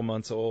a couple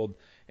months old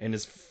and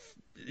is,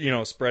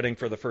 spreading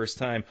for the first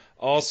time.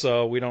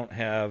 Also, we don't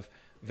have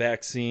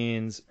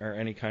vaccines or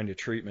any kind of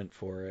treatment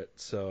for it.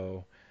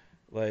 So,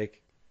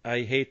 like,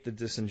 I hate the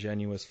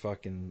disingenuous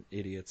fucking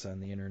idiots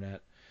on the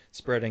internet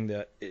spreading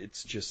that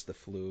it's just the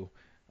flu.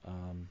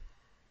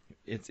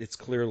 It's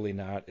clearly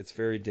not. It's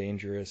very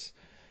dangerous.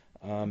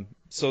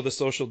 So the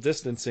social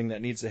distancing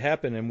that needs to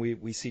happen, and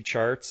we see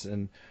charts,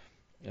 and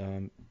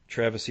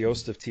Travis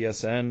Yost of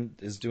TSN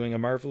is doing a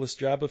marvelous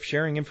job of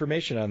sharing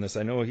information on this.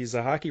 I know he's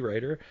a hockey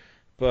writer,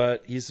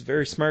 but he's a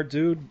very smart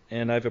dude,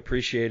 and I've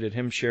appreciated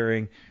him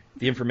sharing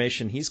the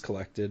information he's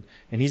collected,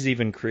 and he's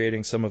even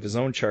creating some of his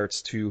own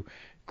charts to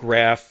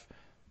graph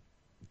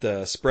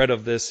the spread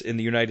of this in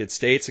the United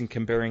States and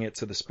comparing it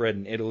to the spread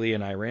in Italy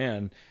and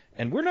Iran.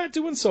 And we're not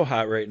doing so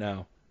hot right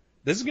now.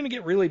 This is going to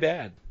get really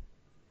bad.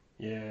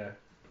 Yeah.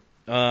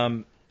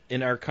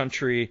 In our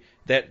country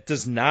that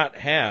does not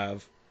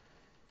have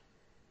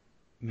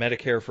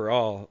Medicare for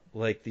all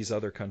like these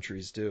other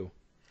countries do.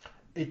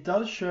 It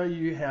does show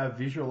you how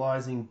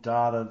visualizing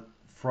data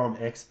from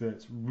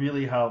experts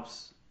really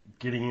helps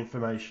getting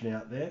information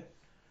out there.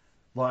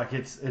 Like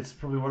it's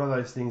probably one of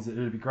those things that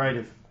it would be great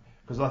if,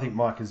 because I think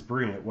Micah's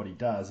brilliant at what he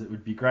does, it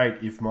would be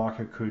great if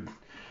Micah could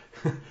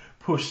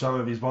push some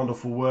of his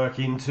wonderful work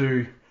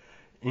into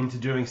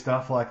doing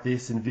stuff like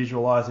this and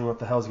visualizing what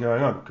the hell's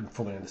going on. I can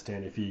fully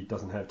understand if he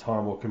doesn't have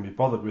time or can be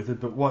bothered with it,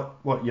 but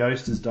what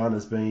Yoast has done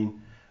has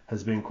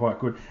been quite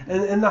good.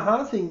 And the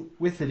hard thing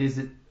with it is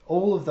that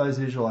all of those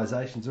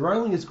visualizations are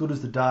only as good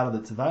as the data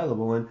that's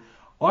available, and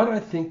I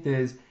don't think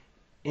there's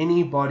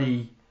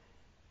anybody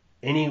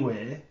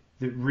anywhere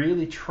that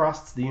really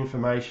trusts the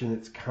information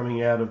that's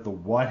coming out of the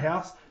White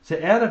House. So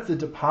out of the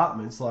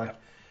departments, like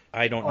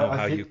I don't know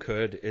how you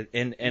could.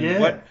 And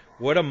yeah.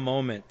 What a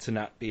moment to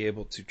not be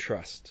able to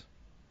trust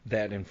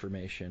that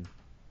information.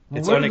 Well,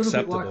 it's we're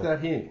unacceptable. A little bit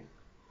like that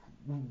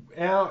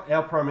here.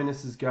 Our Prime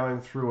Minister's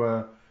going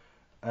through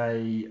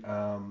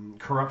a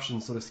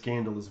corruption sort of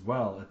scandal as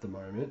well at the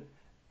moment,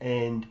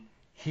 and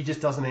he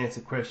just doesn't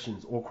answer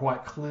questions, or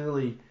quite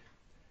clearly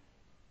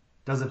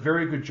does a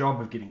very good job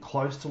of getting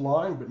close to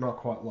lying but not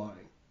quite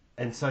lying.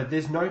 And so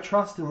there's no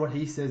trust in what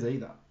he says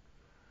either.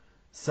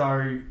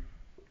 So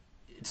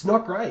it's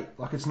not great.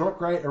 Like, it's not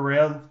great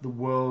around the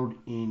world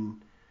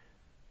in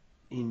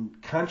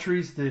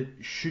countries that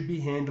should be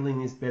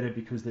handling this better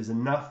because there's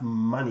enough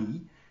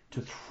money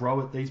to throw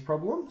at these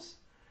problems.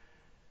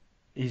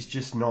 Is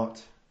just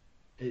not.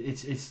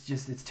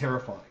 It's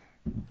terrifying.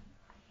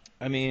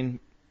 I mean,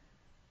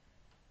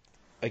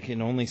 I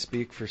can only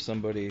speak for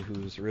somebody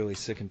who's really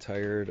sick and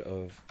tired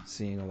of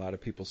seeing a lot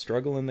of people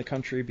struggle in the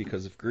country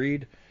because of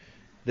greed.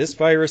 This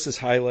virus is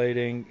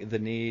highlighting the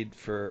need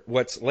for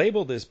what's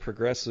labeled as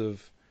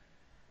progressive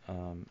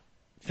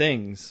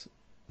things.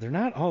 They're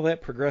not all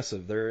that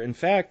progressive. They're, in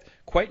fact,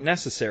 quite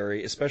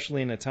necessary,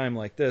 especially in a time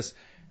like this,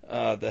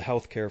 the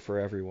health care for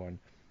everyone.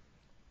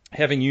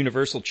 Having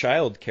universal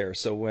child care,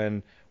 so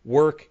when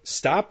work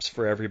stops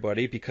for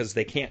everybody because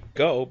they can't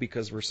go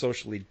because we're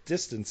socially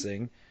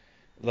distancing,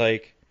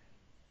 like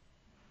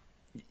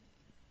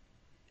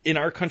in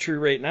our country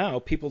right now,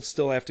 people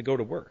still have to go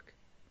to work.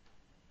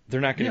 They're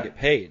not going to get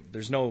paid.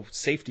 There's no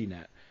safety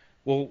net.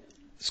 Well,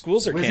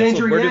 schools are canceled.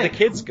 Andrew Where Yang? do the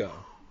kids go?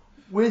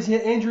 Where's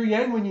your Andrew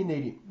Yang when you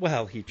need him?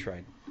 Well, he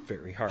tried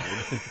very hard.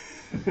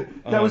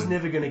 That was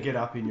never going to get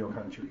up in your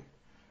country.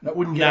 That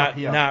wouldn't get up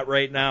here. Not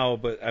right now,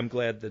 but I'm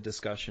glad the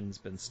discussion's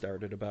been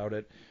started about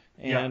it.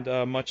 And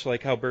much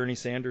like how Bernie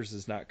Sanders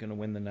is not going to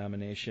win the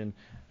nomination,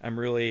 I'm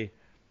really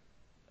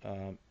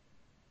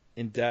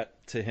in debt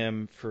to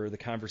him for the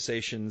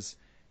conversations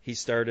he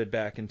started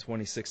back in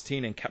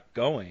 2016 and kept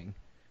going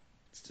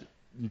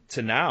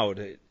to now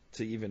to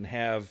even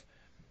have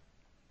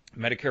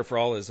Medicare for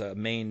all as a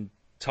main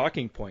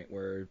talking point,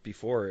 where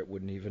before it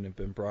wouldn't even have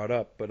been brought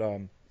up. But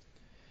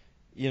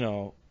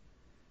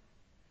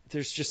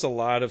there's just a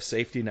lot of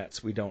safety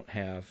nets we don't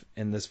have,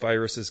 and this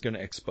virus is going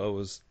to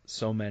expose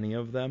so many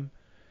of them,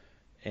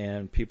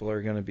 and people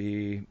are going to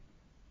be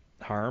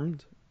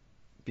harmed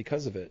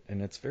because of it.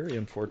 And it's very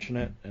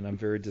unfortunate, and I'm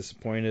very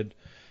disappointed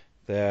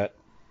that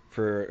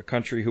for a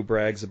country who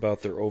brags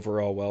about their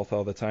overall wealth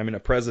all the time, and a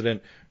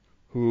president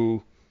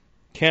who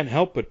can't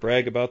help but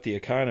brag about the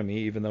economy,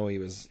 even though he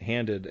was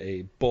handed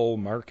a bull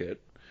market,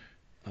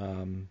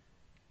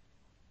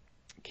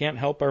 can't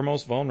help our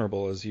most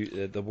vulnerable, is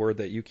the word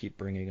that you keep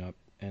bringing up,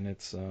 and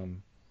it's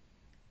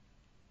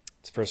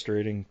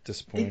frustrating,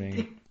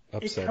 disappointing,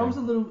 upsetting.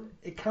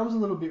 It comes a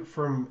little bit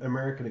from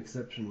American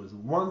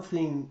exceptionalism. One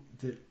thing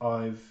that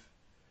I've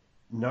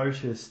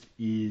noticed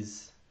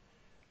is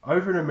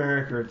over in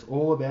America, it's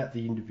all about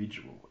the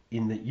individual,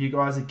 in that you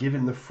guys are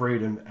given the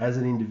freedom as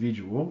an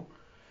individual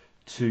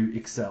to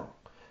excel.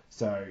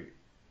 So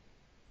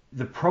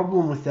the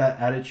problem with that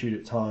attitude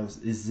at times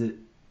is that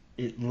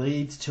it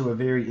leads to a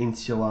very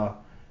insular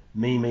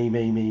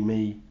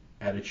me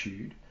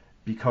attitude,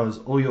 because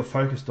all you're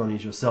focused on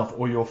is yourself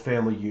or your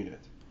family unit,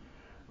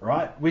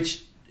 right?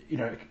 Which,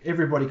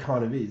 everybody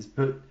kind of is,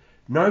 but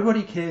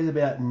nobody cares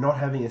about not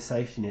having a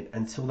safety net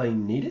until they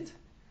need it.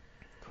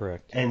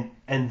 Correct.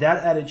 And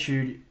that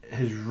attitude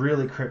has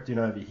really crept in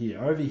over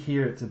here. Over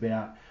here, it's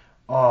about,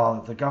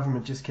 the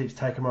government just keeps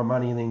taking my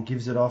money and then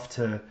gives it off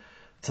to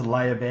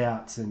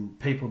layabouts and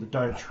people that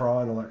don't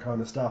try and all that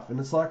kind of stuff. And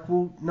it's like,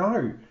 well,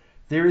 no.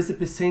 There is a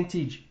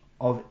percentage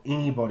of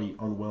anybody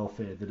on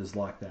welfare that is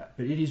like that,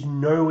 but it is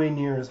nowhere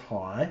near as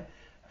high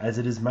as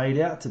it is made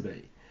out to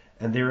be.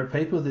 And there are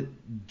people that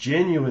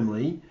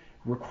genuinely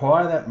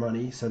require that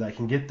money so they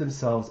can get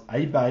themselves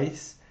a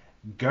base,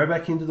 go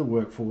back into the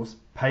workforce,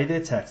 pay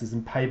their taxes,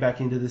 and pay back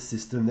into the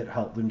system that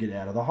helped them get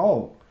out of the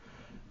hole.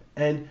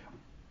 And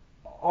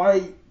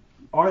I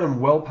I am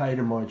well paid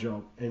in my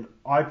job, and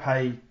I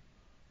pay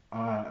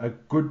a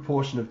good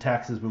portion of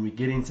taxes when we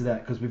get into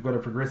that, because we've got a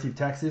progressive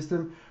tax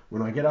system.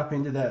 When I get up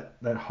into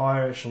that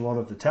higher echelon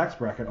of the tax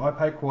bracket, I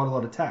pay quite a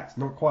lot of tax.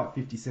 Not quite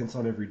 50 cents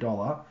on every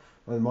dollar.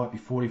 There might be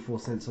 44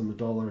 cents on the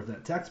dollar of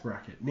that tax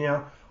bracket.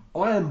 Now,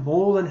 I am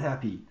more than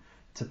happy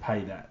to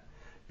pay that,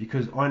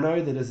 because I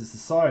know that as a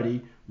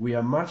society, we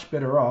are much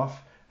better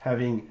off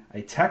having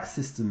a tax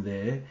system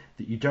there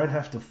that you don't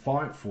have to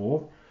fight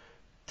for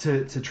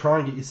to try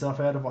and get yourself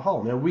out of a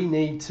hole. Now, we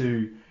need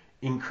to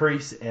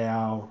increase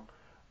our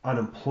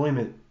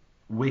unemployment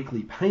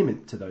weekly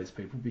payment to those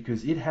people,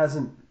 because it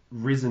hasn't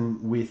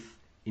risen with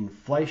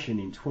inflation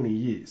in 20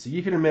 years. So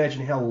you can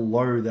imagine how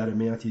low that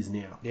amount is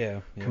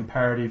now,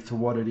 comparative to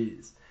what it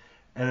is.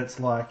 And it's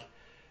like,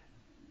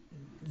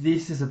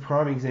 this is a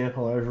prime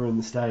example over in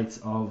the States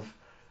of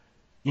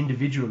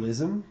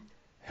individualism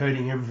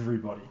hurting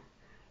everybody.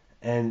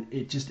 And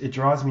it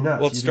drives me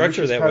nuts. Well, it's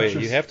structured that way.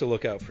 You have to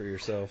look out for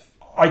yourself.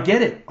 I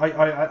get it.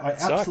 I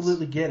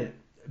absolutely get it.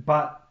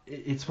 But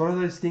it's one of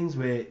those things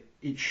where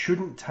it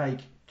shouldn't take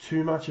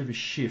too much of a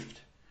shift.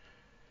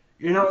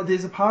 You know,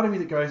 there's a part of me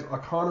that goes, I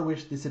kind of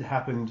wish this had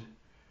happened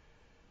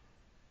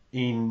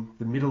in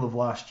the middle of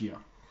last year.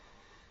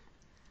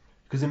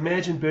 Because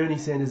imagine Bernie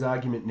Sanders'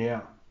 argument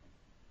now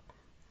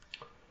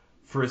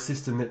for a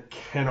system that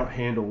cannot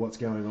handle what's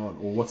going on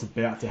or what's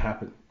about to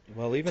happen.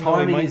 Well, even timing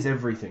though he might is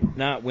everything.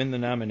 Not win the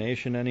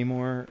nomination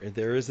anymore,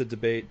 there is a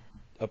debate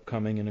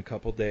upcoming in a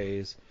couple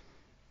days.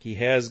 He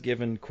has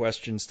given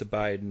questions to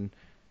Biden.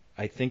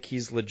 I think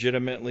he's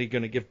legitimately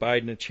going to give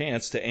Biden a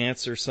chance to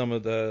answer some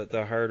of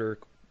the harder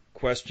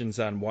questions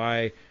on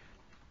why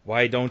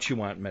don't you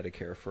want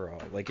Medicare for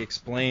all? Like,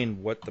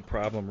 explain what the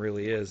problem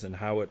really is and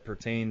how it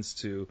pertains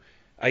to.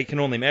 I can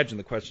only imagine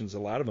the questions, a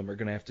lot of them are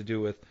going to have to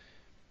do with,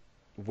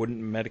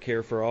 wouldn't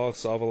Medicare for all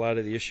solve a lot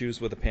of the issues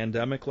with a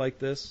pandemic like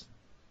this?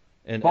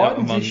 And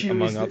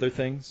among other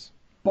things?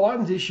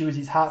 Biden's issue is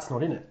his heart's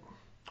not in it.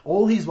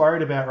 All he's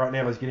worried about right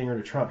now is getting rid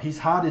of Trump. His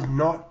heart is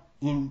not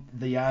in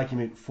the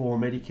argument for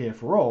Medicare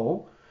for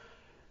all,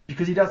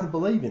 because he doesn't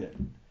believe in it.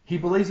 He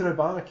believes in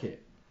Obamacare.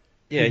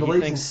 Yeah, he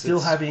believes in still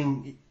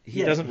having.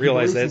 He doesn't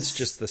realize that's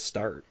just the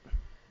start.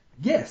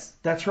 Yes,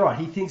 that's right.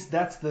 He thinks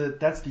that's the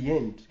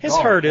end. His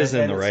heart is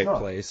in the right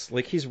place.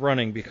 Like, he's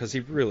running because he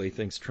really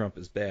thinks Trump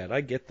is bad.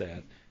 I get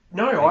that.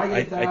 No, I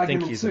get that. I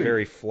think he's a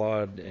very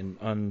flawed and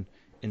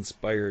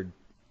uninspired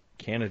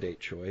candidate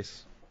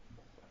choice.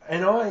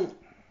 And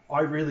I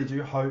really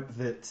do hope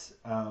that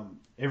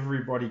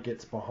everybody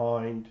gets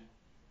behind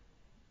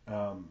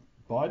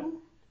Biden.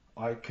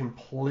 I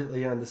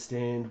completely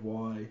understand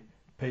why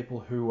people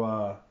who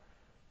are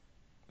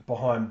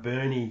behind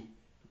Bernie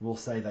will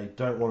say they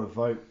don't want to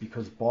vote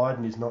because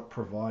Biden is not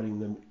providing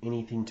them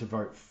anything to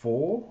vote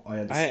for. I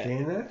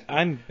understand that.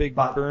 I'm a big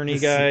Bernie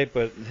guy,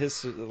 but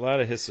a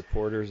lot of his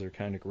supporters are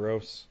kind of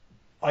gross.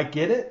 I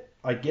get it,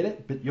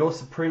 but your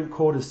Supreme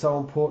Court is so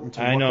important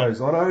to what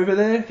goes on over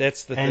there.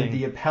 That's the thing. And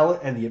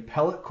the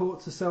appellate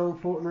courts are so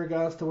important in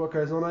regards to what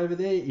goes on over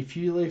there. If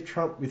you leave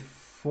Trump with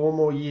 4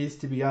 more years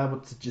to be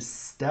able to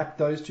just stack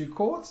those two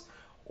courts,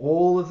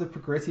 all of the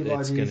progressive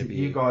ideas that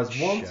you guys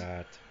want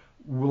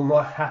will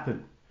not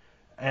happen.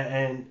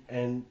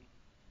 And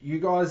you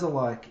guys are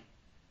like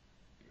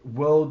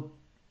world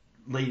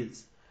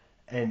leaders,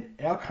 and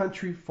our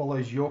country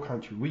follows your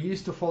country. We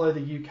used to follow the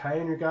UK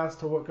in regards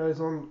to what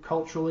goes on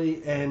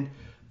culturally and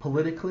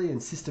politically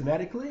and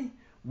systematically.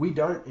 We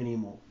don't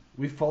anymore.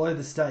 We follow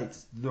the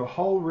States. The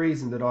whole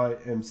reason that I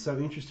am so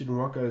interested in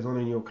what goes on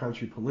in your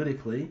country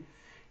politically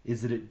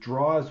is that it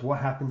drives what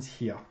happens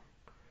here.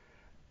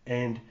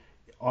 And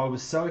I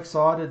was so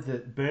excited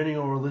that Bernie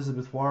or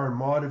Elizabeth Warren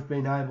might have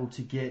been able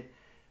to get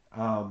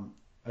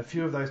a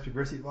few of those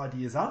progressive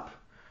ideas up.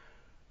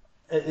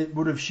 It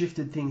would have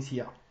shifted things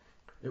here.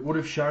 It would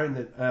have shown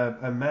that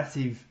a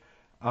massive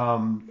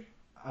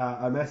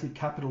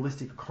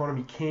capitalistic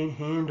economy can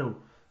handle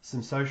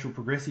some social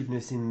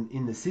progressiveness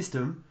in the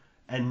system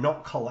and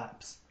not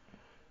collapse,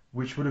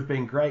 which would have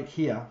been great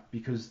here,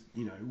 because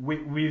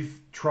we've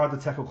tried to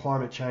tackle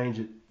climate change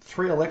at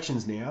 3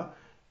 elections now,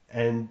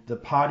 and the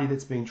party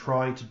that's been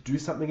trying to do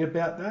something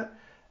about that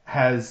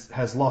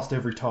has lost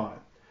every time,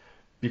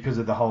 because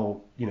of the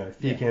whole,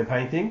 fear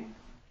campaign thing.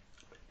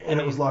 And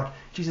it was like,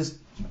 Jesus.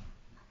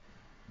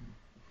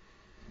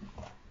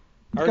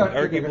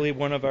 Arguably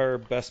one of our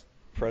best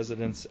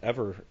presidents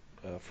ever,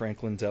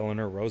 Franklin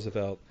Delano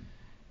Roosevelt.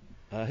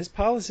 His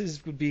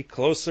policies would be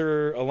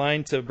closer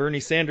aligned to Bernie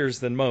Sanders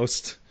than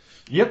most.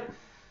 Yep.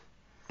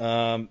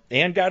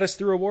 And got us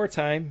through a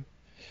wartime.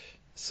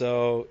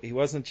 So he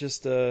wasn't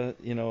just a,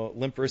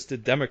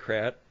 limp-wristed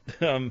Democrat.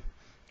 Got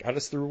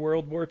us through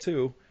World War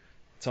II.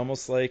 It's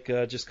almost like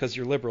just because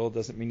you're liberal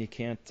doesn't mean you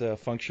can't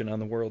function on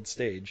the world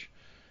stage.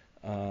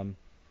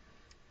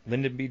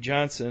 Lyndon B.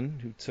 Johnson,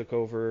 who took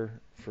over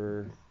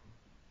for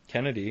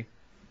Kennedy,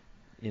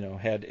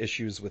 had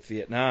issues with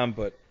Vietnam,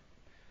 but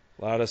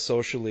a lot of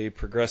socially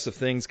progressive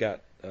things got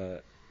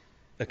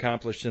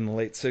accomplished in the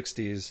late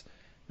 60s.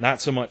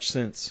 Not so much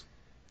since.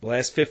 The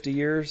last 50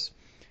 years,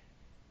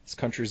 This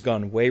country's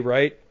gone way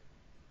right.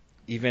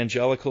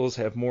 Evangelicals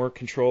have more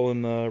control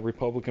in the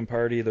Republican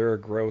Party. They're a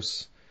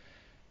gross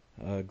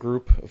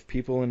group of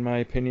people, in my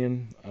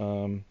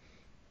opinion.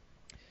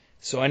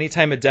 So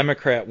anytime a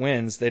Democrat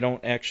wins, they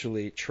don't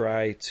actually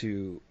try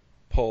to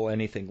pull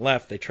anything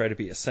left. They try to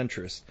be a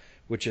centrist,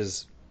 which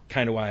is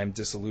kind of why I'm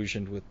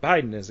disillusioned with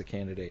Biden as a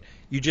candidate.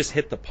 You just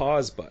hit the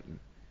pause button.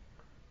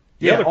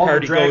 The other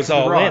party goes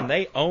all in.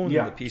 They own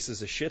the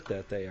pieces of shit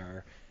that they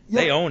are.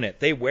 Yeah. They own it.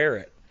 They wear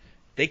it.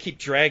 They keep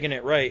dragging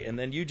it right, and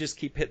then you just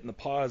keep hitting the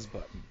pause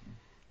button.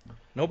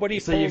 Nobody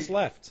pulls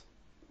left.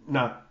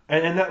 No,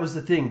 and that was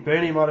the thing.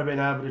 Bernie might have been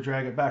able to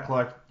drag it back.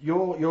 Like,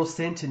 your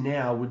center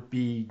now would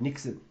be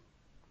Nixon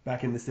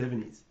back in the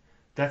 70s.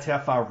 That's how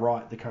far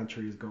right the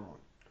country has gone.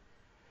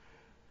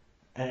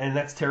 And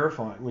that's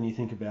terrifying when you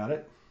think about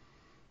it.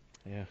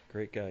 Yeah,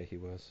 great guy he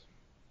was.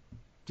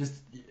 Just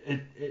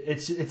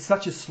it's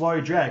such a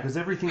slow drag because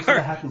everything sort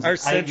of happens in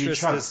 8-year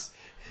chunks.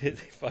 He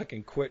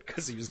fucking quit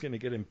because he was going to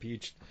get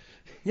impeached.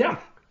 Yeah,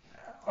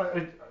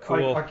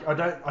 cool.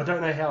 I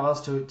don't know how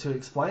else to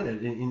explain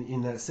it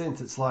in that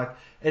sense. It's like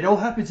it all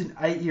happens in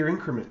 8-year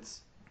increments.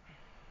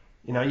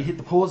 You know, you hit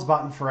the pause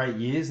button for 8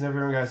 years, and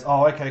everyone goes,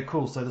 "Oh, okay,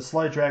 cool." So the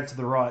slow drag to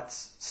the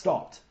right's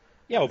stopped.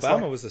 Yeah,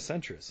 Obama was a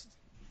centrist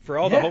for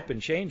all the hope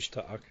and change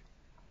talk.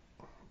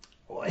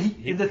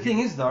 The thing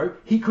is, though,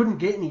 he couldn't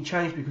get any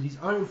change because his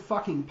own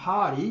fucking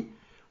party,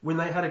 when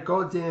they had a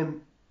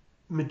goddamn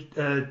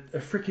a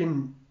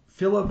freaking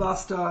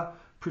filibuster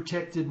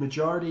protected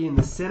majority in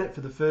the Senate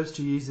for the first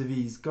 2 years of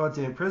his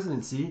goddamn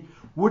presidency,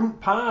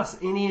 wouldn't pass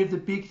any of the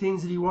big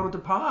things that he wanted to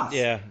pass.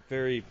 Yeah,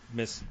 very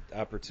missed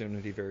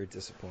opportunity, very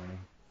disappointing.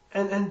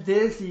 And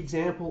there's the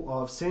example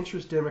of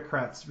centrist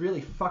Democrats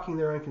really fucking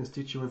their own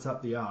constituents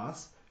up the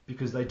arse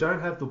because they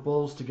don't have the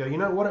balls to go, you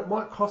know what, it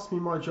might cost me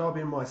my job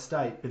in my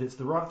state, but it's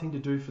the right thing to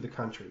do for the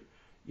country.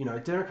 You know,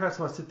 Democrats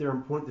might sit there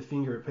and point the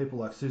finger at people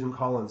like Susan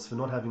Collins for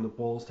not having the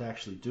balls to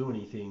actually do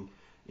anything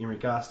in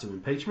regards to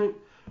impeachment,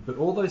 but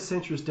all those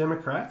centrist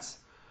Democrats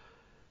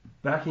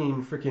back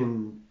in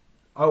freaking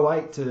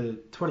 2008 to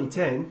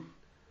 2010,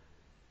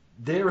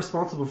 they're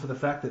responsible for the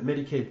fact that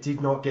Medicare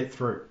did not get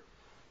through.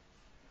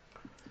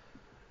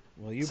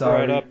 Well, you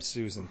brought up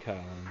Susan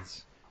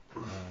Collins.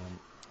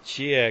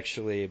 She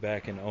actually,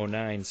 back in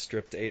 2009,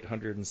 stripped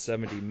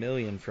 $870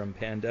 million from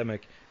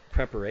pandemic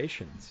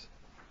preparations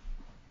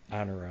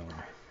on her own.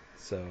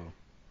 So,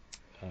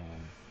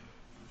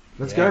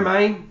 let's go,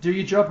 Maine. Do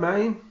your job,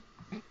 Maine.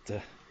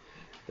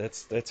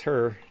 That's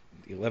her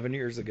 11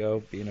 years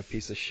ago being a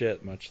piece of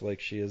shit, much like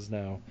she is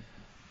now.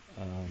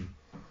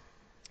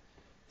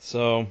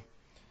 So,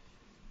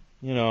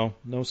 you know,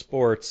 no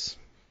sports.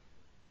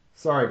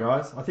 Sorry,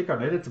 guys. I think I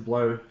needed to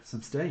blow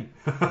some steam.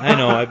 I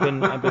know. I've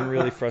been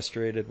really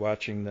frustrated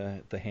watching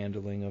the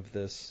handling of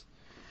this.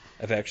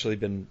 I've actually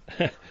been,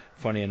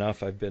 funny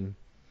enough, I've been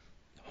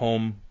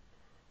home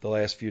the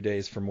last few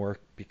days from work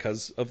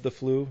because of the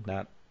flu.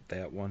 Not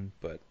that one,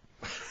 but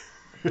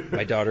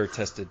my daughter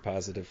tested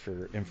positive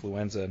for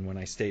influenza, and when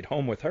I stayed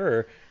home with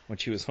her when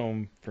she was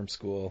home from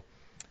school,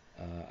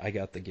 I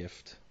got the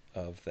gift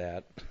of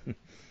that.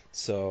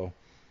 So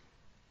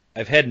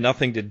I've had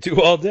nothing to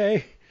do all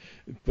day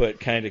but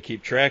kind of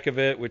keep track of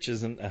it, which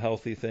isn't a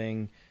healthy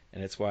thing,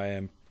 and it's why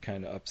I'm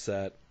kind of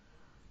upset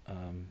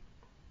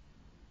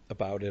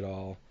about it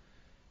all.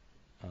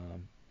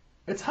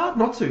 It's hard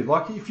not to.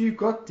 Like, if you've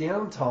got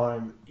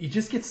downtime, you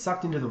just get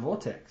sucked into the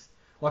vortex.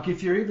 Like,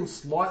 if you're even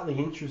slightly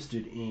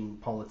interested in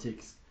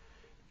politics,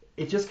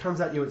 it just comes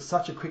at you at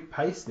such a quick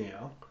pace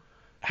now.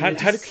 How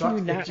can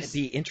you not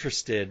be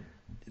interested?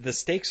 The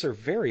stakes are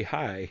very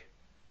high.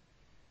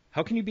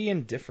 How can you be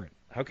indifferent?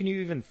 How can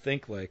you even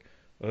think like,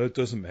 oh, it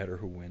doesn't matter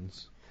who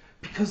wins?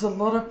 Because a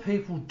lot of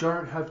people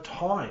don't have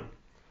time.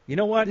 You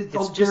know what?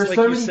 It's just like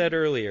you said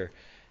earlier.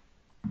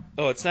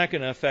 Oh, it's not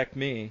going to affect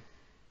me.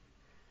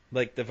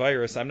 Like the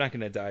virus, I'm not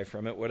going to die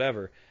from it,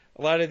 whatever.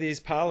 A lot of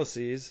these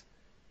policies,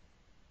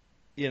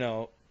 you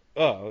know,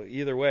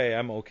 either way,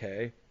 I'm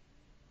okay.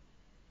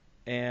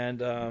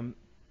 And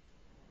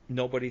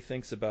nobody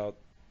thinks about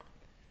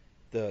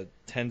the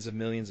tens of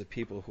millions of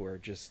people who are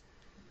just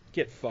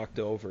get fucked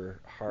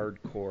over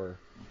hardcore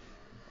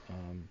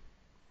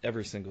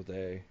every single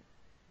day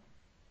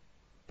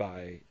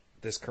by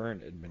this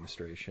current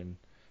administration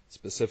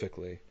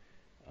specifically.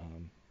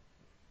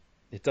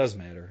 It does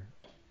matter.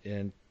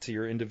 And to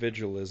your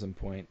individualism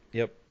point,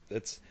 yep,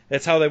 that's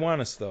how they want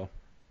us, though.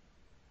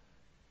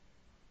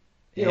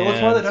 Yeah, well,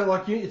 that's why they don't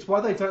like it's why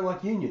they don't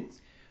like unions.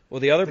 Well,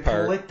 the other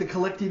part, the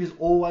collective is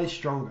always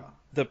stronger.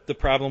 The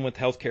problem with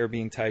healthcare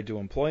being tied to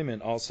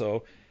employment,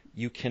 also,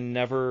 you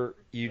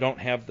don't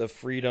have the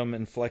freedom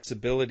and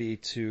flexibility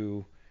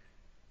to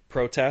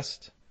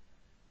protest,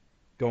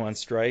 go on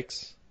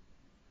strikes,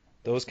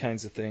 those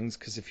kinds of things.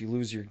 Because if you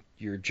lose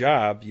your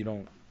job,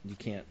 you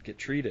can't get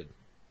treated.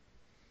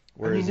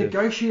 Whereas you're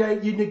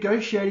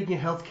negotiating your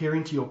healthcare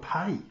into your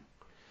pay.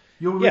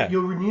 Your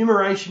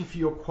remuneration for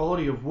your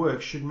quality of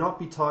work should not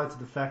be tied to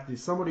the fact that if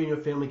somebody in your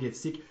family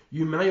gets sick,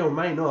 you may or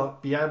may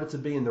not be able to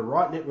be in the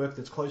right network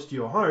that's close to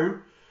your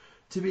home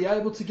to be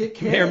able to get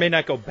care. May or may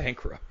not go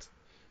bankrupt.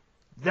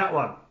 That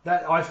one.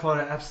 That I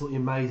find it absolutely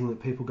amazing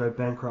that people go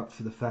bankrupt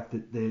for the fact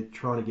that they're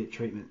trying to get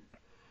treatment.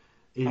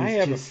 I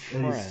have a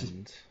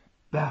friend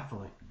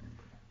baffling.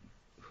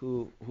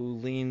 Who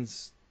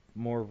leans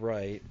more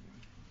right,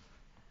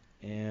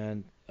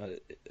 and a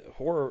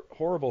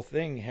horrible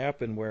thing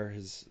happened where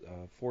his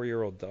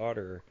 4-year-old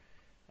daughter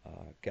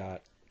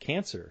got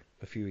cancer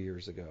a few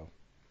years ago,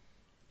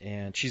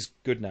 and she's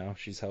good now.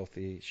 She's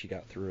healthy. She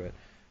got through it.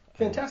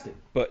 Fantastic.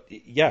 But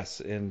yes,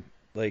 and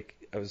like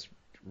I was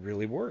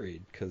really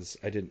worried because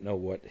I didn't know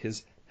what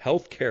his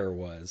health care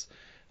was.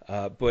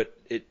 But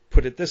it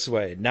put it this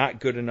way, not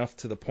good enough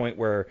to the point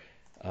where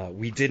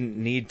we didn't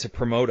need to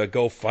promote a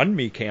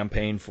GoFundMe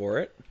campaign for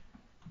it.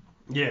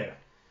 Yeah.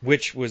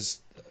 Which was,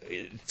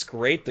 it's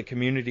great the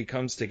community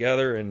comes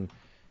together and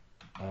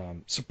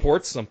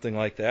supports something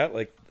like that.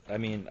 Like, I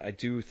mean, I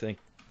do think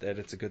that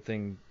it's a good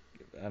thing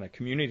on a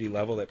community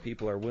level that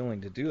people are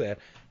willing to do that.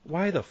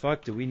 Why the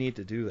fuck do we need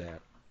to do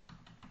that?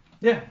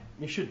 Yeah,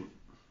 you shouldn't.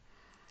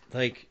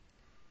 Like,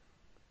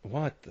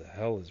 what the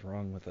hell is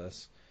wrong with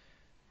us?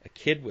 A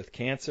kid with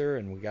cancer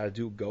and we got to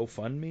do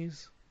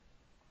GoFundMes?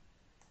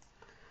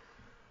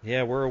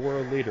 Yeah, we're a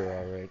world leader,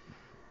 all right.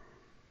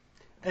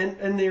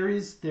 And there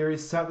is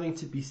something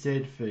to be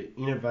said for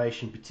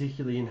innovation,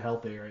 particularly in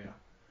health area.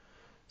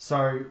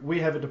 So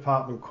we have a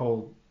department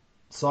called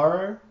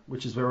CSIRO,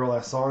 which is where all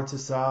our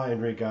scientists are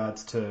in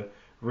regards to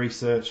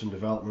research and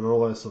development, all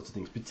those sorts of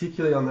things,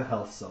 particularly on the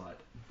health side.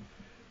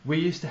 We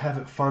used to have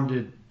it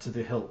funded to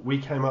the hilt. We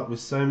came up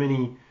with so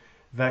many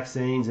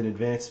vaccines and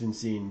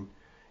advancements in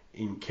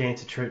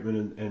cancer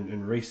treatment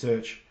and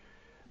research.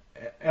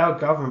 Our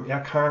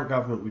current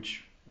government,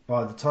 which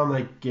by the time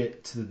they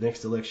get to the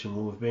next election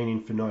will have been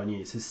in for 9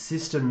 years, has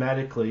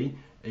systematically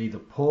either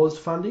paused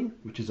funding,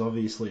 which is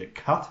obviously a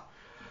cut,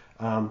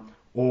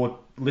 or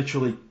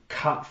literally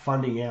cut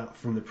funding out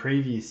from the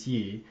previous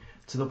year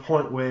to the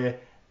point where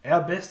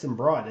our best and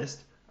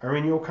brightest are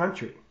in your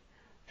country.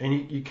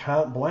 And you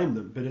can't blame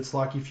them. But it's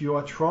like if you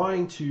are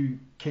trying to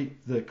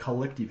keep the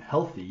collective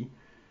healthy,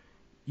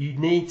 you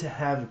need to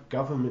have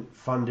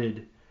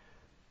government-funded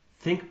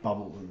think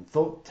bubbles and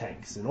thought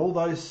tanks and all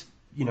those,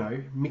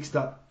 mixed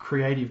up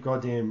creative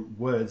goddamn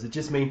words that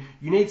just mean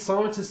you need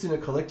scientists in a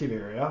collective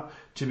area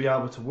to be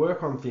able to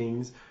work on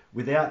things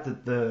without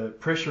the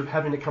pressure of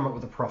having to come up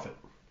with a profit.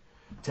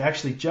 To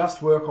actually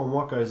just work on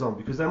what goes on.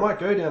 Because they might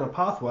go down a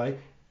pathway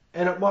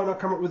and it might not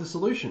come up with a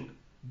solution.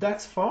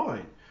 That's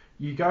fine.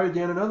 You go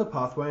down another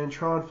pathway and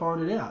try and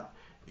find it out.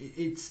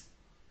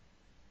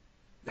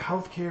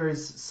 Healthcare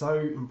is so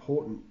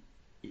important.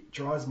 It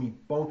drives me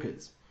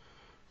bonkers.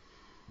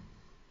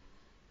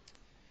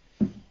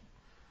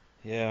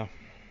 Yeah.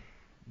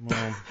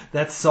 Well,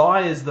 that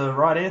sigh is the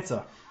right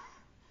answer.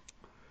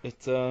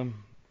 It's been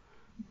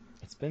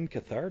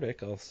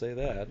cathartic, I'll say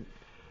that.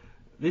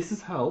 This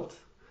has helped.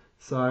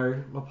 So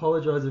I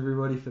apologise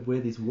everybody for where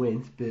this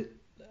went, but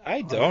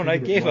I don't. I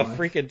gave a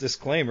freaking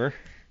disclaimer.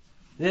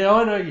 Yeah,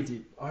 I know you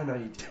did.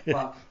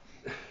 But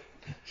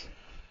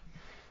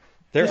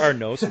there are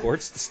no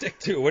sports to stick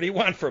to. What do you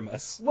want from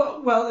us?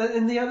 Well,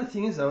 and the other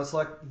thing is though, it's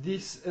like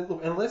this.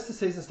 Look, unless the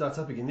season starts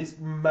up again, this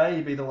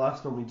may be the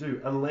last one we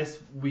do, unless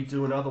we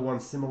do another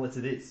one similar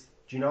to this.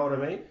 Do you know what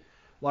I mean?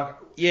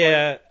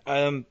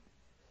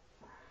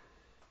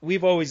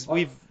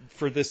 We've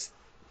for this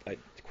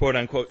quote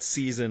unquote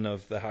season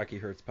of the Hockey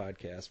Hurts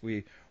podcast,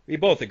 we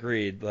both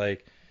agreed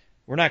like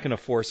we're not going to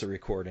force a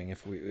recording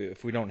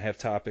if we don't have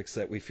topics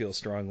that we feel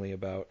strongly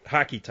about,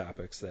 hockey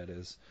topics that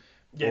is.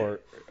 Yeah. Or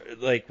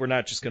like we're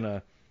not just going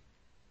to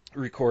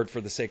record for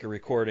the sake of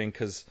recording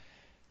because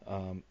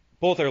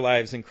both our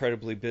lives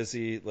incredibly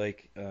busy.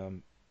 Like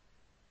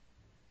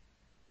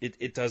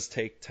it does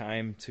take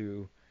time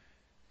to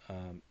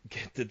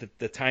get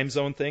the time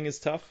zone thing is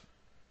tough,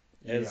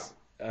 as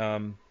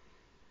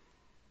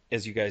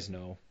you guys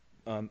know.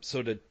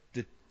 So to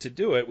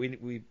do it,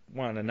 we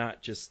want to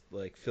not just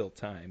like fill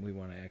time. We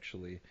want to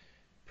actually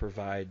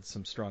provide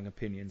some strong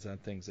opinions on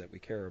things that we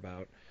care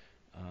about.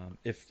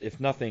 If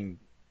nothing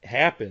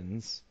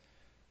happens,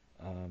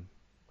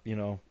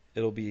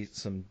 it'll be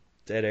some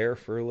dead air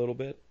for a little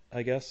bit,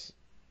 I guess.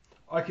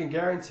 I can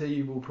guarantee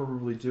you we'll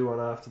probably do one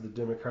after the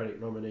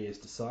Democratic nominee is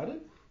decided.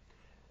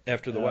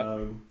 After the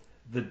what?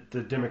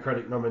 The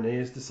Democratic nominee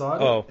is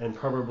decided. Oh. And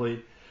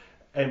probably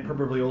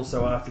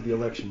also after the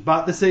election.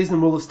 But the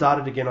season will have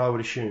started again, I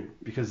would assume,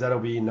 because that'll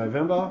be in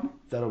November.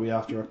 That'll be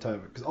after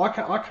October. Because I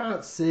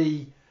can't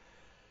see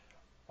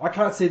the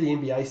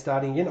NBA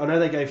starting again. I know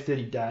they gave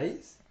 30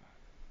 days,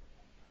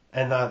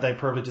 and they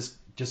probably just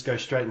go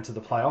straight into the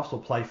playoffs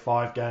or play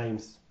 5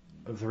 games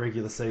of the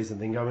regular season,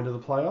 then go into the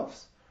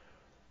playoffs.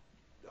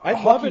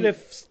 I'd love it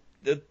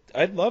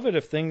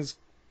if things,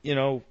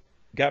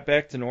 got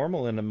back to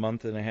normal in a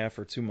month and a half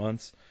or 2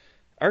 months.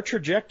 Our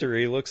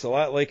trajectory looks a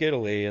lot like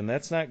Italy, and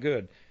that's not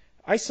good.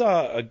 I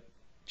saw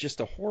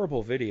just a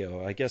horrible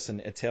video, I guess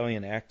an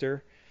Italian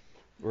actor,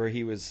 where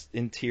he was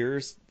in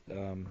tears.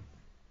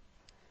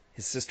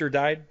 His sister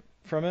died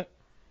from it.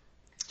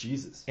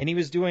 Jesus. And he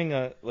was doing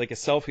a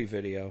selfie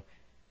video,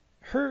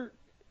 her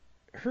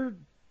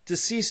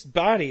deceased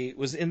body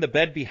was in the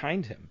bed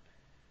behind him.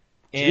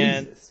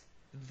 And Jesus.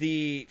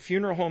 the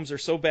funeral homes are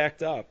so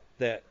backed up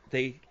that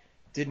they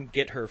didn't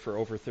get her for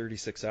over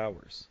 36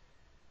 hours.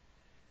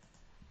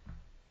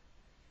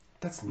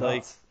 That's Like,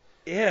 nuts.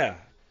 yeah.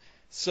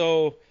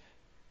 So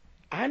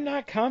I'm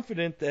not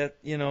confident that,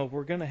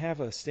 we're going to have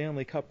a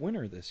Stanley Cup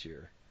winner this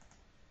year.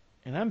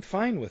 And I'm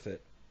fine with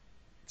it.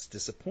 It's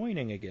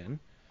disappointing again.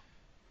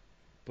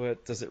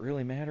 But does it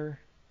really matter?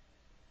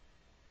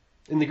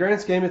 In the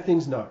grand scheme of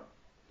things, no.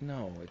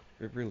 No,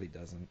 it really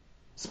doesn't.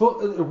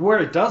 Where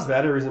it does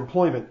matter is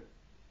employment.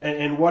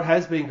 And what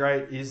has been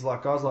great is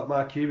like guys like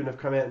Mark Cuban have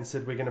come out and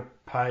said we're going to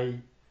pay,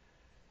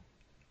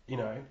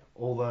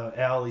 all the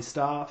hourly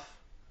staff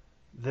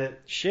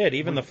that. Shit,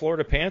 even the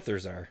Florida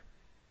Panthers are.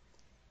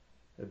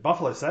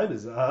 Buffalo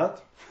Sabres aren't.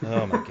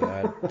 Oh my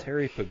God.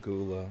 Terry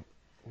Pegula.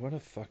 What a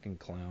fucking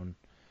clown.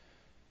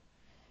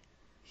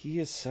 He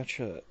is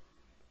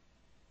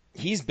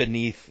he's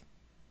beneath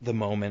the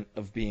moment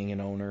of being an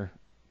owner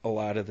a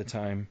lot of the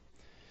time.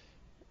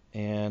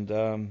 And,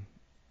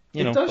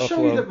 it does Buffalo,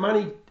 show you that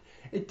money.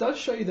 It does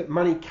show you that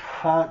money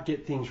can't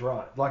get things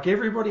right. Like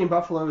everybody in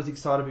Buffalo was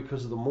excited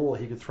because of the more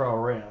he could throw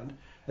around,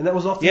 and that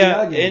was often the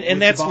argument. And with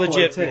that's the Buffalo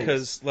legit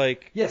teams.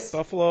 because Yes.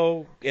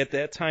 Buffalo at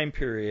that time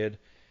period,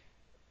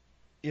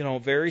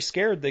 very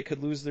scared they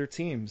could lose their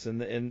teams,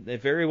 and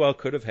it very well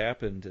could have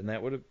happened, and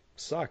that would have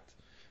sucked.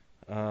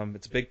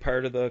 It's a big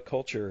part of the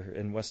culture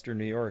in Western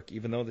New York,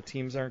 even though the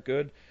teams aren't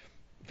good.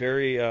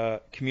 Very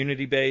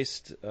community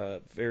based,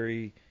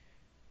 very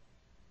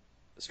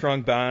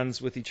strong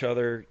bonds with each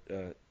other.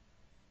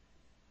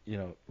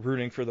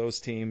 Rooting for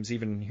those teams,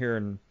 even here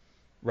in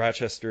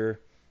Rochester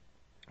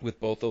with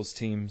both those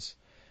teams.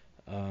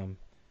 And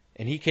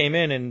he came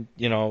in and,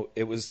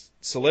 it was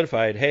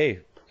solidified, hey,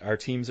 our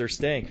teams are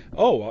staying.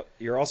 Oh,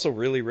 you're also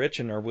really rich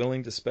and are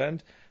willing to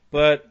spend,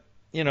 but,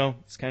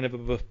 it's kind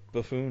of a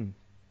buffoon.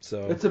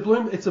 So It's a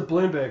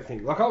Bloomberg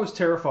thing. Like I was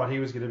terrified he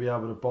was going to be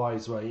able to buy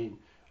his way in.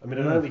 I mean,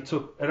 it only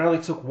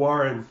took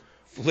Warren.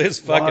 Liz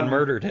fucking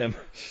murdered him.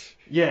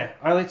 Yeah, it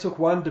only took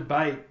one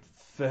debate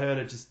for her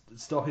to just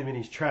stop him in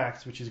his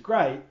tracks, which is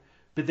great.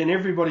 But then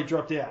everybody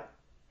dropped out,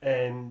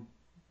 and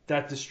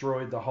that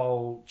destroyed the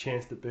whole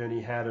chance that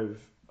Bernie had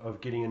of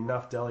getting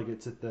enough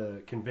delegates at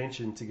the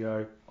convention to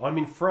go, I'm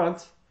in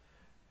front.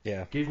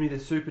 Yeah. Give me the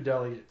super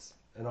delegates,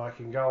 and I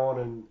can go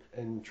on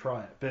and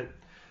try it. But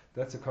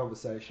that's a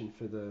conversation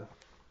for the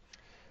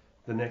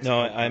next.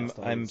 No,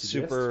 podcast, I'm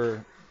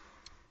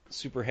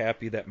super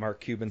happy that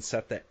Mark Cuban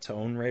set that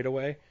tone right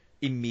away,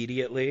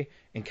 immediately,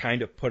 and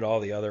kind of put all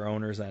the other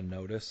owners on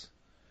notice.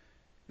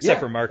 Except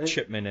for Mark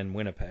Chipman in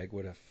Winnipeg.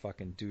 What a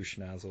fucking douche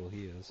nozzle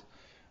he is.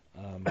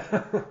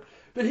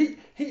 But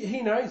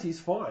he knows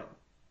he's fine.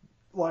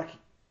 Like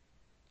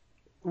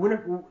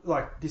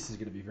this is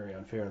going to be very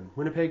unfair in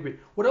Winnipeg, but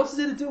what else is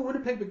there to do in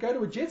Winnipeg but go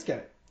to a Jets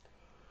game?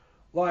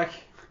 Like,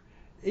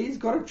 he's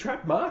got a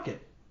trapped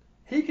market.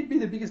 He could be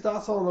the biggest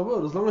arsehole in the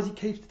world. As long as he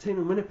keeps the team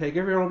in Winnipeg,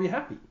 everyone will be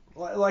happy.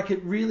 Like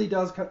it really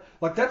does.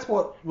 Like, that's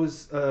what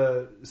was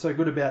so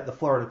good about the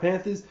Florida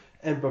Panthers.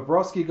 And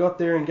Bobrovsky got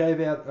there and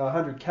gave out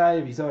 $100K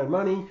of his own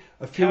money.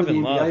 A few Kevin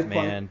of the NBA Love,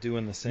 players, man,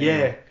 doing the same.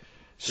 Yeah,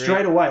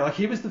 straight away. Like,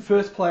 he was the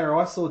first player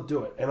I saw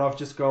do it, and I've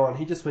just gone.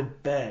 He just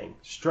went bang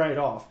straight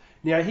off.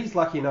 Now he's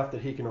lucky enough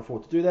that he can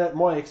afford to do that.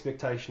 My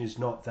expectation is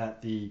not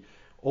that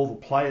all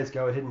the players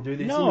go ahead and do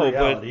this. No, in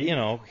reality, but he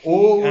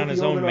all on of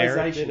his the own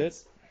merit did it.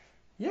 organizations,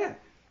 yeah,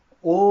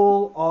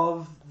 all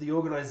of the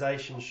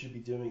organizations should be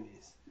doing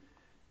this.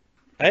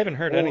 I haven't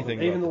heard anything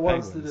about even the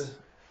ones Penguins. that are.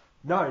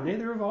 No,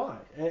 neither have I,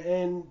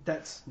 and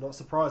that's not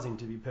surprising,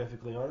 to be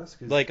perfectly honest.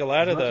 Cause Like a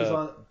lot of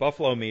the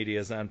Buffalo media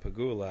is on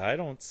Pegula. I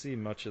don't see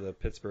much of the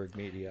Pittsburgh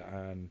media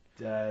on.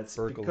 That's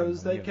Berkelen,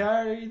 because they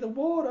carry the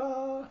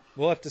water.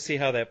 We'll have to see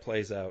how that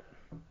plays out.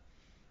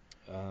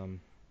 I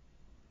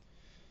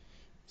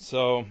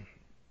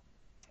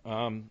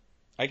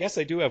guess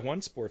I do have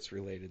one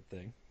sports-related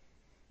thing.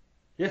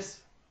 Yes,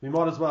 we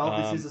might as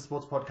well. This is a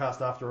sports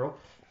podcast after all.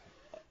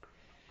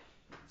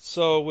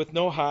 So with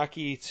no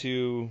hockey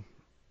to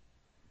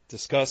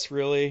discuss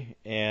really,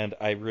 and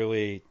I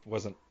really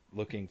wasn't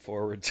looking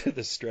forward to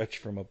the stretch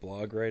from a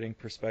blog writing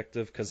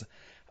perspective because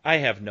I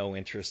have no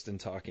interest in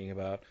talking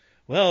about,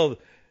 well,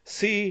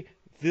 see,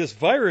 this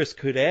virus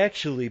could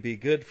actually be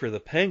good for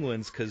the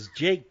Penguins because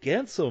Jake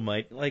Gensel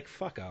might,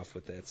 fuck off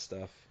with that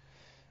stuff.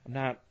 I'm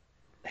not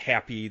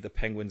happy the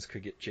Penguins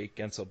could get Jake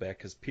Gensel back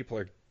because people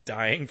are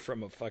dying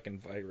from a fucking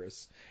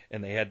virus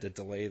and they had to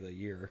delay the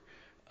year.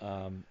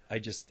 I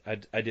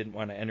didn't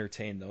want to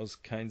entertain those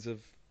kinds of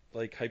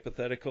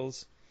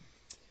hypotheticals.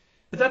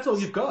 But that's all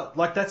you've got.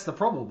 That's the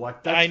problem.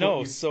 That's I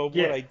know.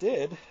 What I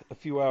did a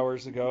few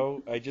hours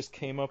ago, I just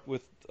came up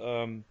with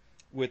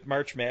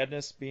March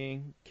Madness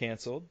being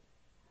canceled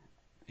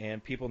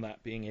and people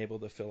not being able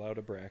to fill out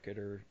a bracket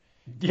or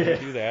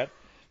do that.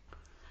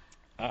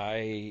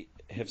 I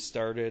have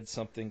started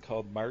something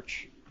called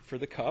March for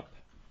the Cup,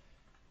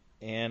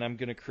 and I'm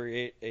going to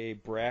create a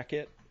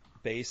bracket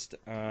based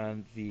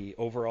on the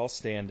overall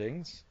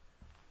standings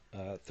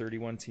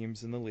 31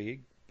 teams in the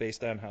league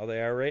based on how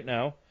they are right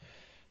now.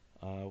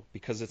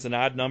 Because it's an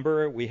odd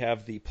number, we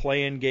have the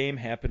play-in game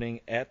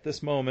happening at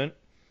this moment,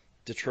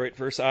 Detroit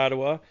versus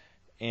Ottawa.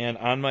 And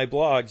on my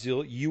blogs,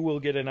 you will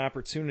get an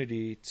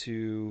opportunity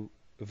to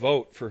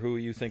vote for who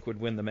you think would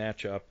win the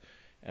matchup.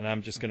 And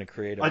I'm just going to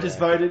create a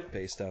bracket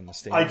based on the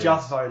standings. I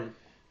just voted.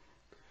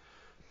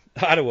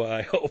 Ottawa,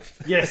 I hope.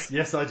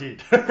 Yes, I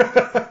did.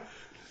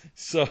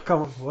 So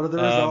come on, what are the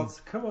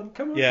results? Come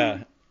on.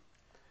 Yeah.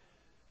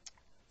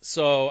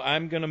 So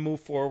I'm going to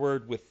move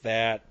forward with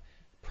that.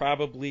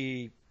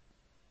 Probably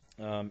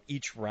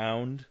each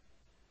round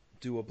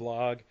do a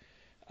blog.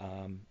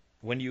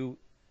 When you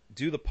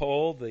do the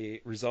poll,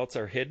 the results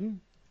are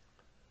hidden.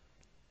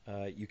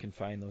 You can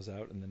find those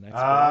out in the next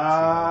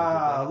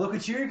blog. Look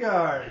at you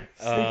go.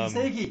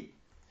 Sneaky.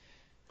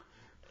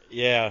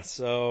 Yeah,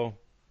 so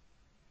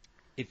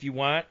if you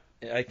want,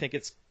 I think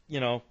it's,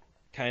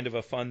 kind of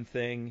a fun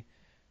thing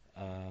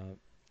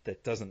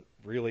that doesn't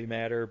really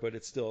matter, but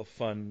it's still a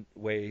fun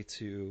way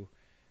to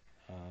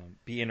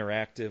be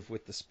interactive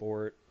with the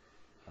sport,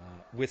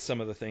 with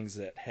some of the things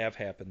that have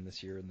happened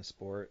this year in the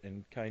sport,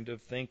 and kind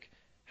of think,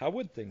 how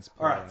would things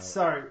play out? All right,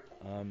 so...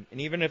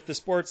 and even if the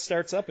sport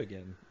starts up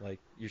again, like,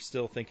 you're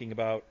still thinking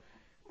about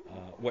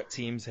what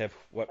teams have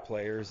what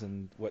players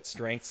and what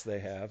strengths they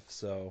have.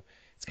 So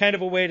it's kind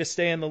of a way to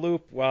stay in the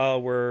loop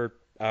while we're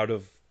out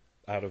of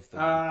the loop.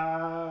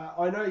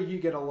 I know you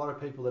get a lot of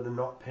people that are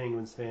not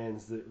Penguins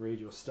fans that read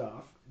your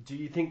stuff. Do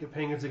you think the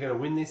Penguins are going to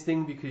win this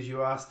thing because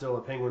you are still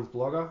a Penguins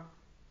blogger?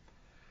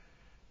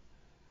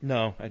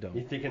 No, I don't.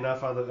 You think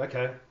enough other...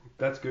 Okay,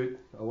 that's good.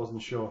 I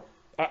wasn't sure.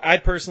 I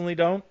personally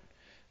don't.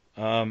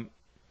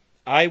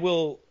 I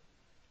will,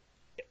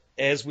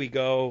 as we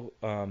go,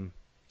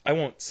 I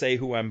won't say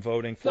who I'm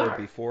voting for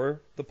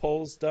before the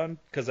poll's done,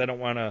 because I don't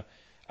want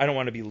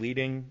to be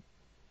leading.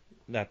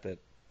 Not that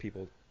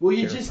people... Well,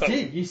 you just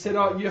did. You said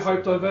you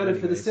hoped I voted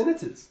for the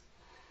Senators.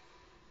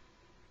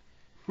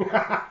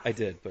 I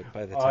did, but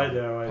by the time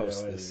I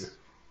post this...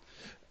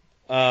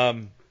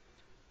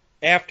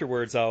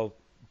 Afterwards, I'll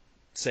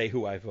say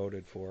who I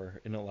voted for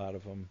in a lot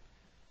of them.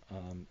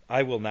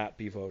 I will not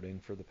be voting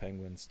for the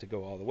Penguins to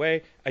go all the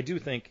way. I do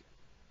think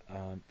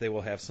they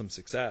will have some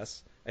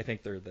success. I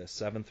think they're the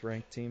 7th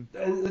ranked team.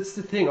 And that's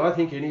the thing. I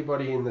think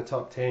anybody in the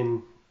top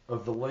 10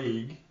 of the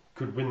league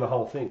could win the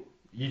whole thing.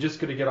 You just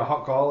got to get a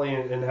hot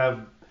goalie and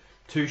have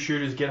 2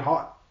 shooters get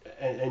hot,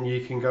 and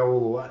you can go all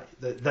the way.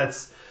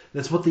 That's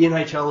what the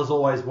NHL has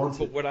always wanted.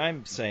 But what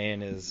I'm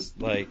saying is,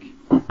 like,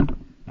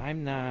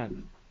 I'm not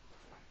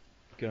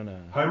gonna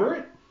homer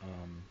it.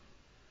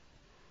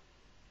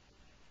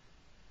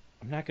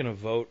 I'm not going to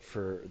vote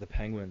for the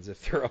Penguins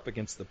if they're up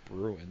against the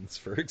Bruins,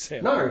 for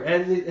example. No,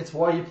 and it's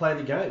why you play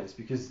the games,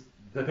 because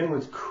the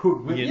Penguins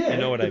could win. You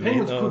know what I mean? The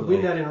Penguins could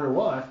win that in real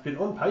life, but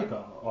on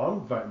paper,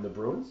 I'm voting the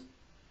Bruins.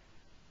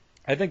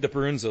 I think the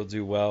Bruins will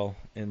do well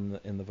in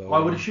the vote. I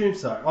would assume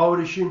so. I would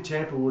assume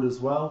Tampa would as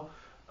well.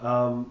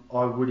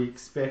 I would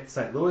expect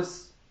St.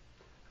 Louis.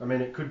 I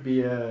mean, it could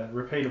be a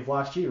repeat of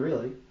last year,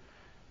 really,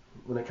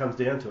 when it comes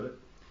down to it.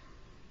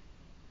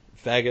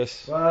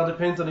 Vegas. Well, it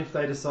depends on if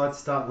they decide to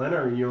start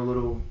Leno in your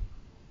little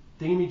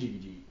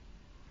thingamajiggy.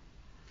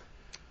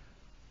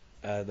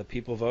 The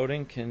people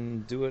voting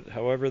can do it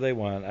however they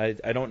want.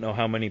 I don't know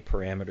how many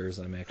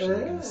parameters I'm actually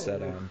going to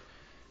set on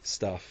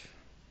stuff.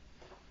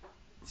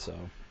 So,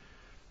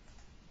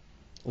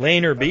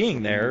 Lehner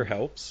being there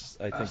helps.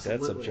 I think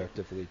that's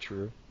objectively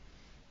true.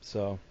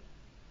 So,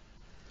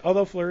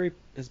 although Fleury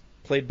has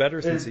played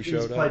better since he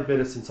showed up. He's played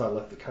better since I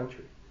left the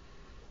country.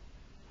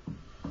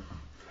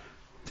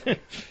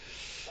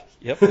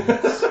 Yep,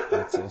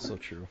 that's also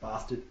true.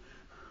 Bastard.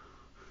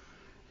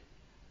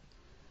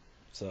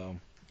 So,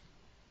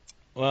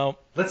 well,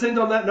 let's end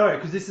on that note,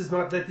 because this is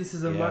much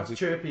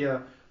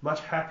chirpier, much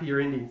happier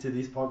ending to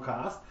this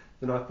podcast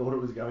than I thought it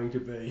was going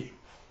to be.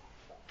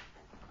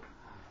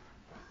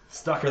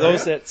 For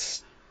those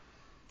that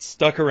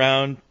stuck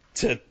around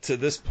to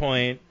this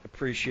point,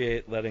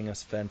 appreciate letting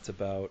us vent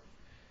about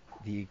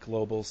the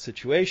global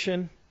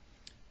situation.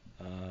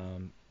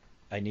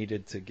 I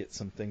needed to get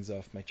some things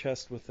off my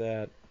chest with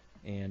that,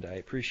 and I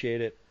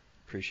appreciate it.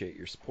 Appreciate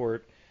your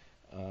support.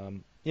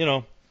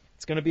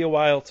 It's going to be a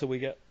while till we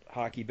get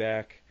hockey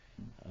back.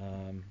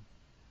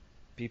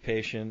 Be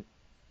patient.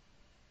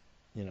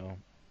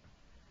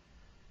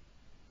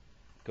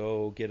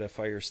 Go get a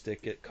Fire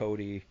Stick at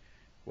Cody.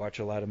 Watch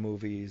a lot of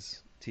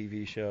movies,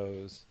 TV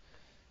shows.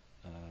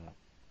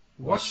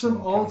 Watch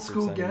some old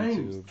school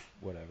games. YouTube,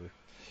 whatever.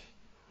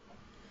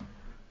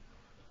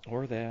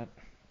 Or that.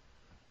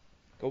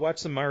 Go watch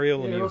some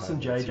Mario Lemieux. Or some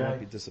JJ. You won't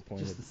be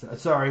disappointed.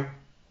 Sorry,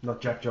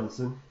 not Jack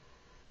Johnson.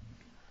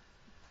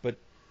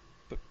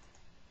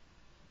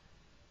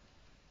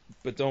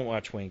 But don't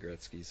watch Wayne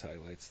Gretzky's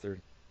highlights. They're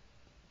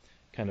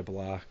kind of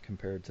blah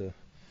compared to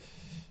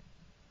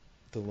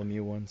the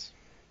Lemieux ones.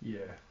 Yeah,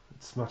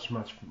 it's much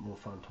more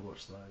fun to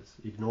watch those.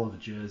 Ignore the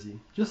jersey.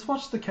 Just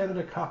watch the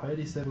Canada Cup,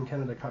 87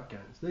 Canada Cup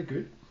games. They're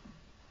good.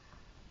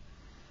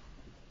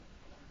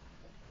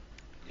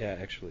 Yeah,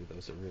 actually,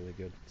 those are really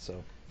good.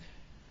 So,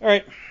 all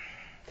right.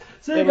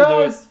 See you That'll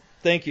do it. guys.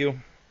 Thank you.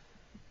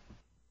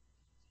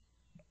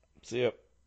 See ya.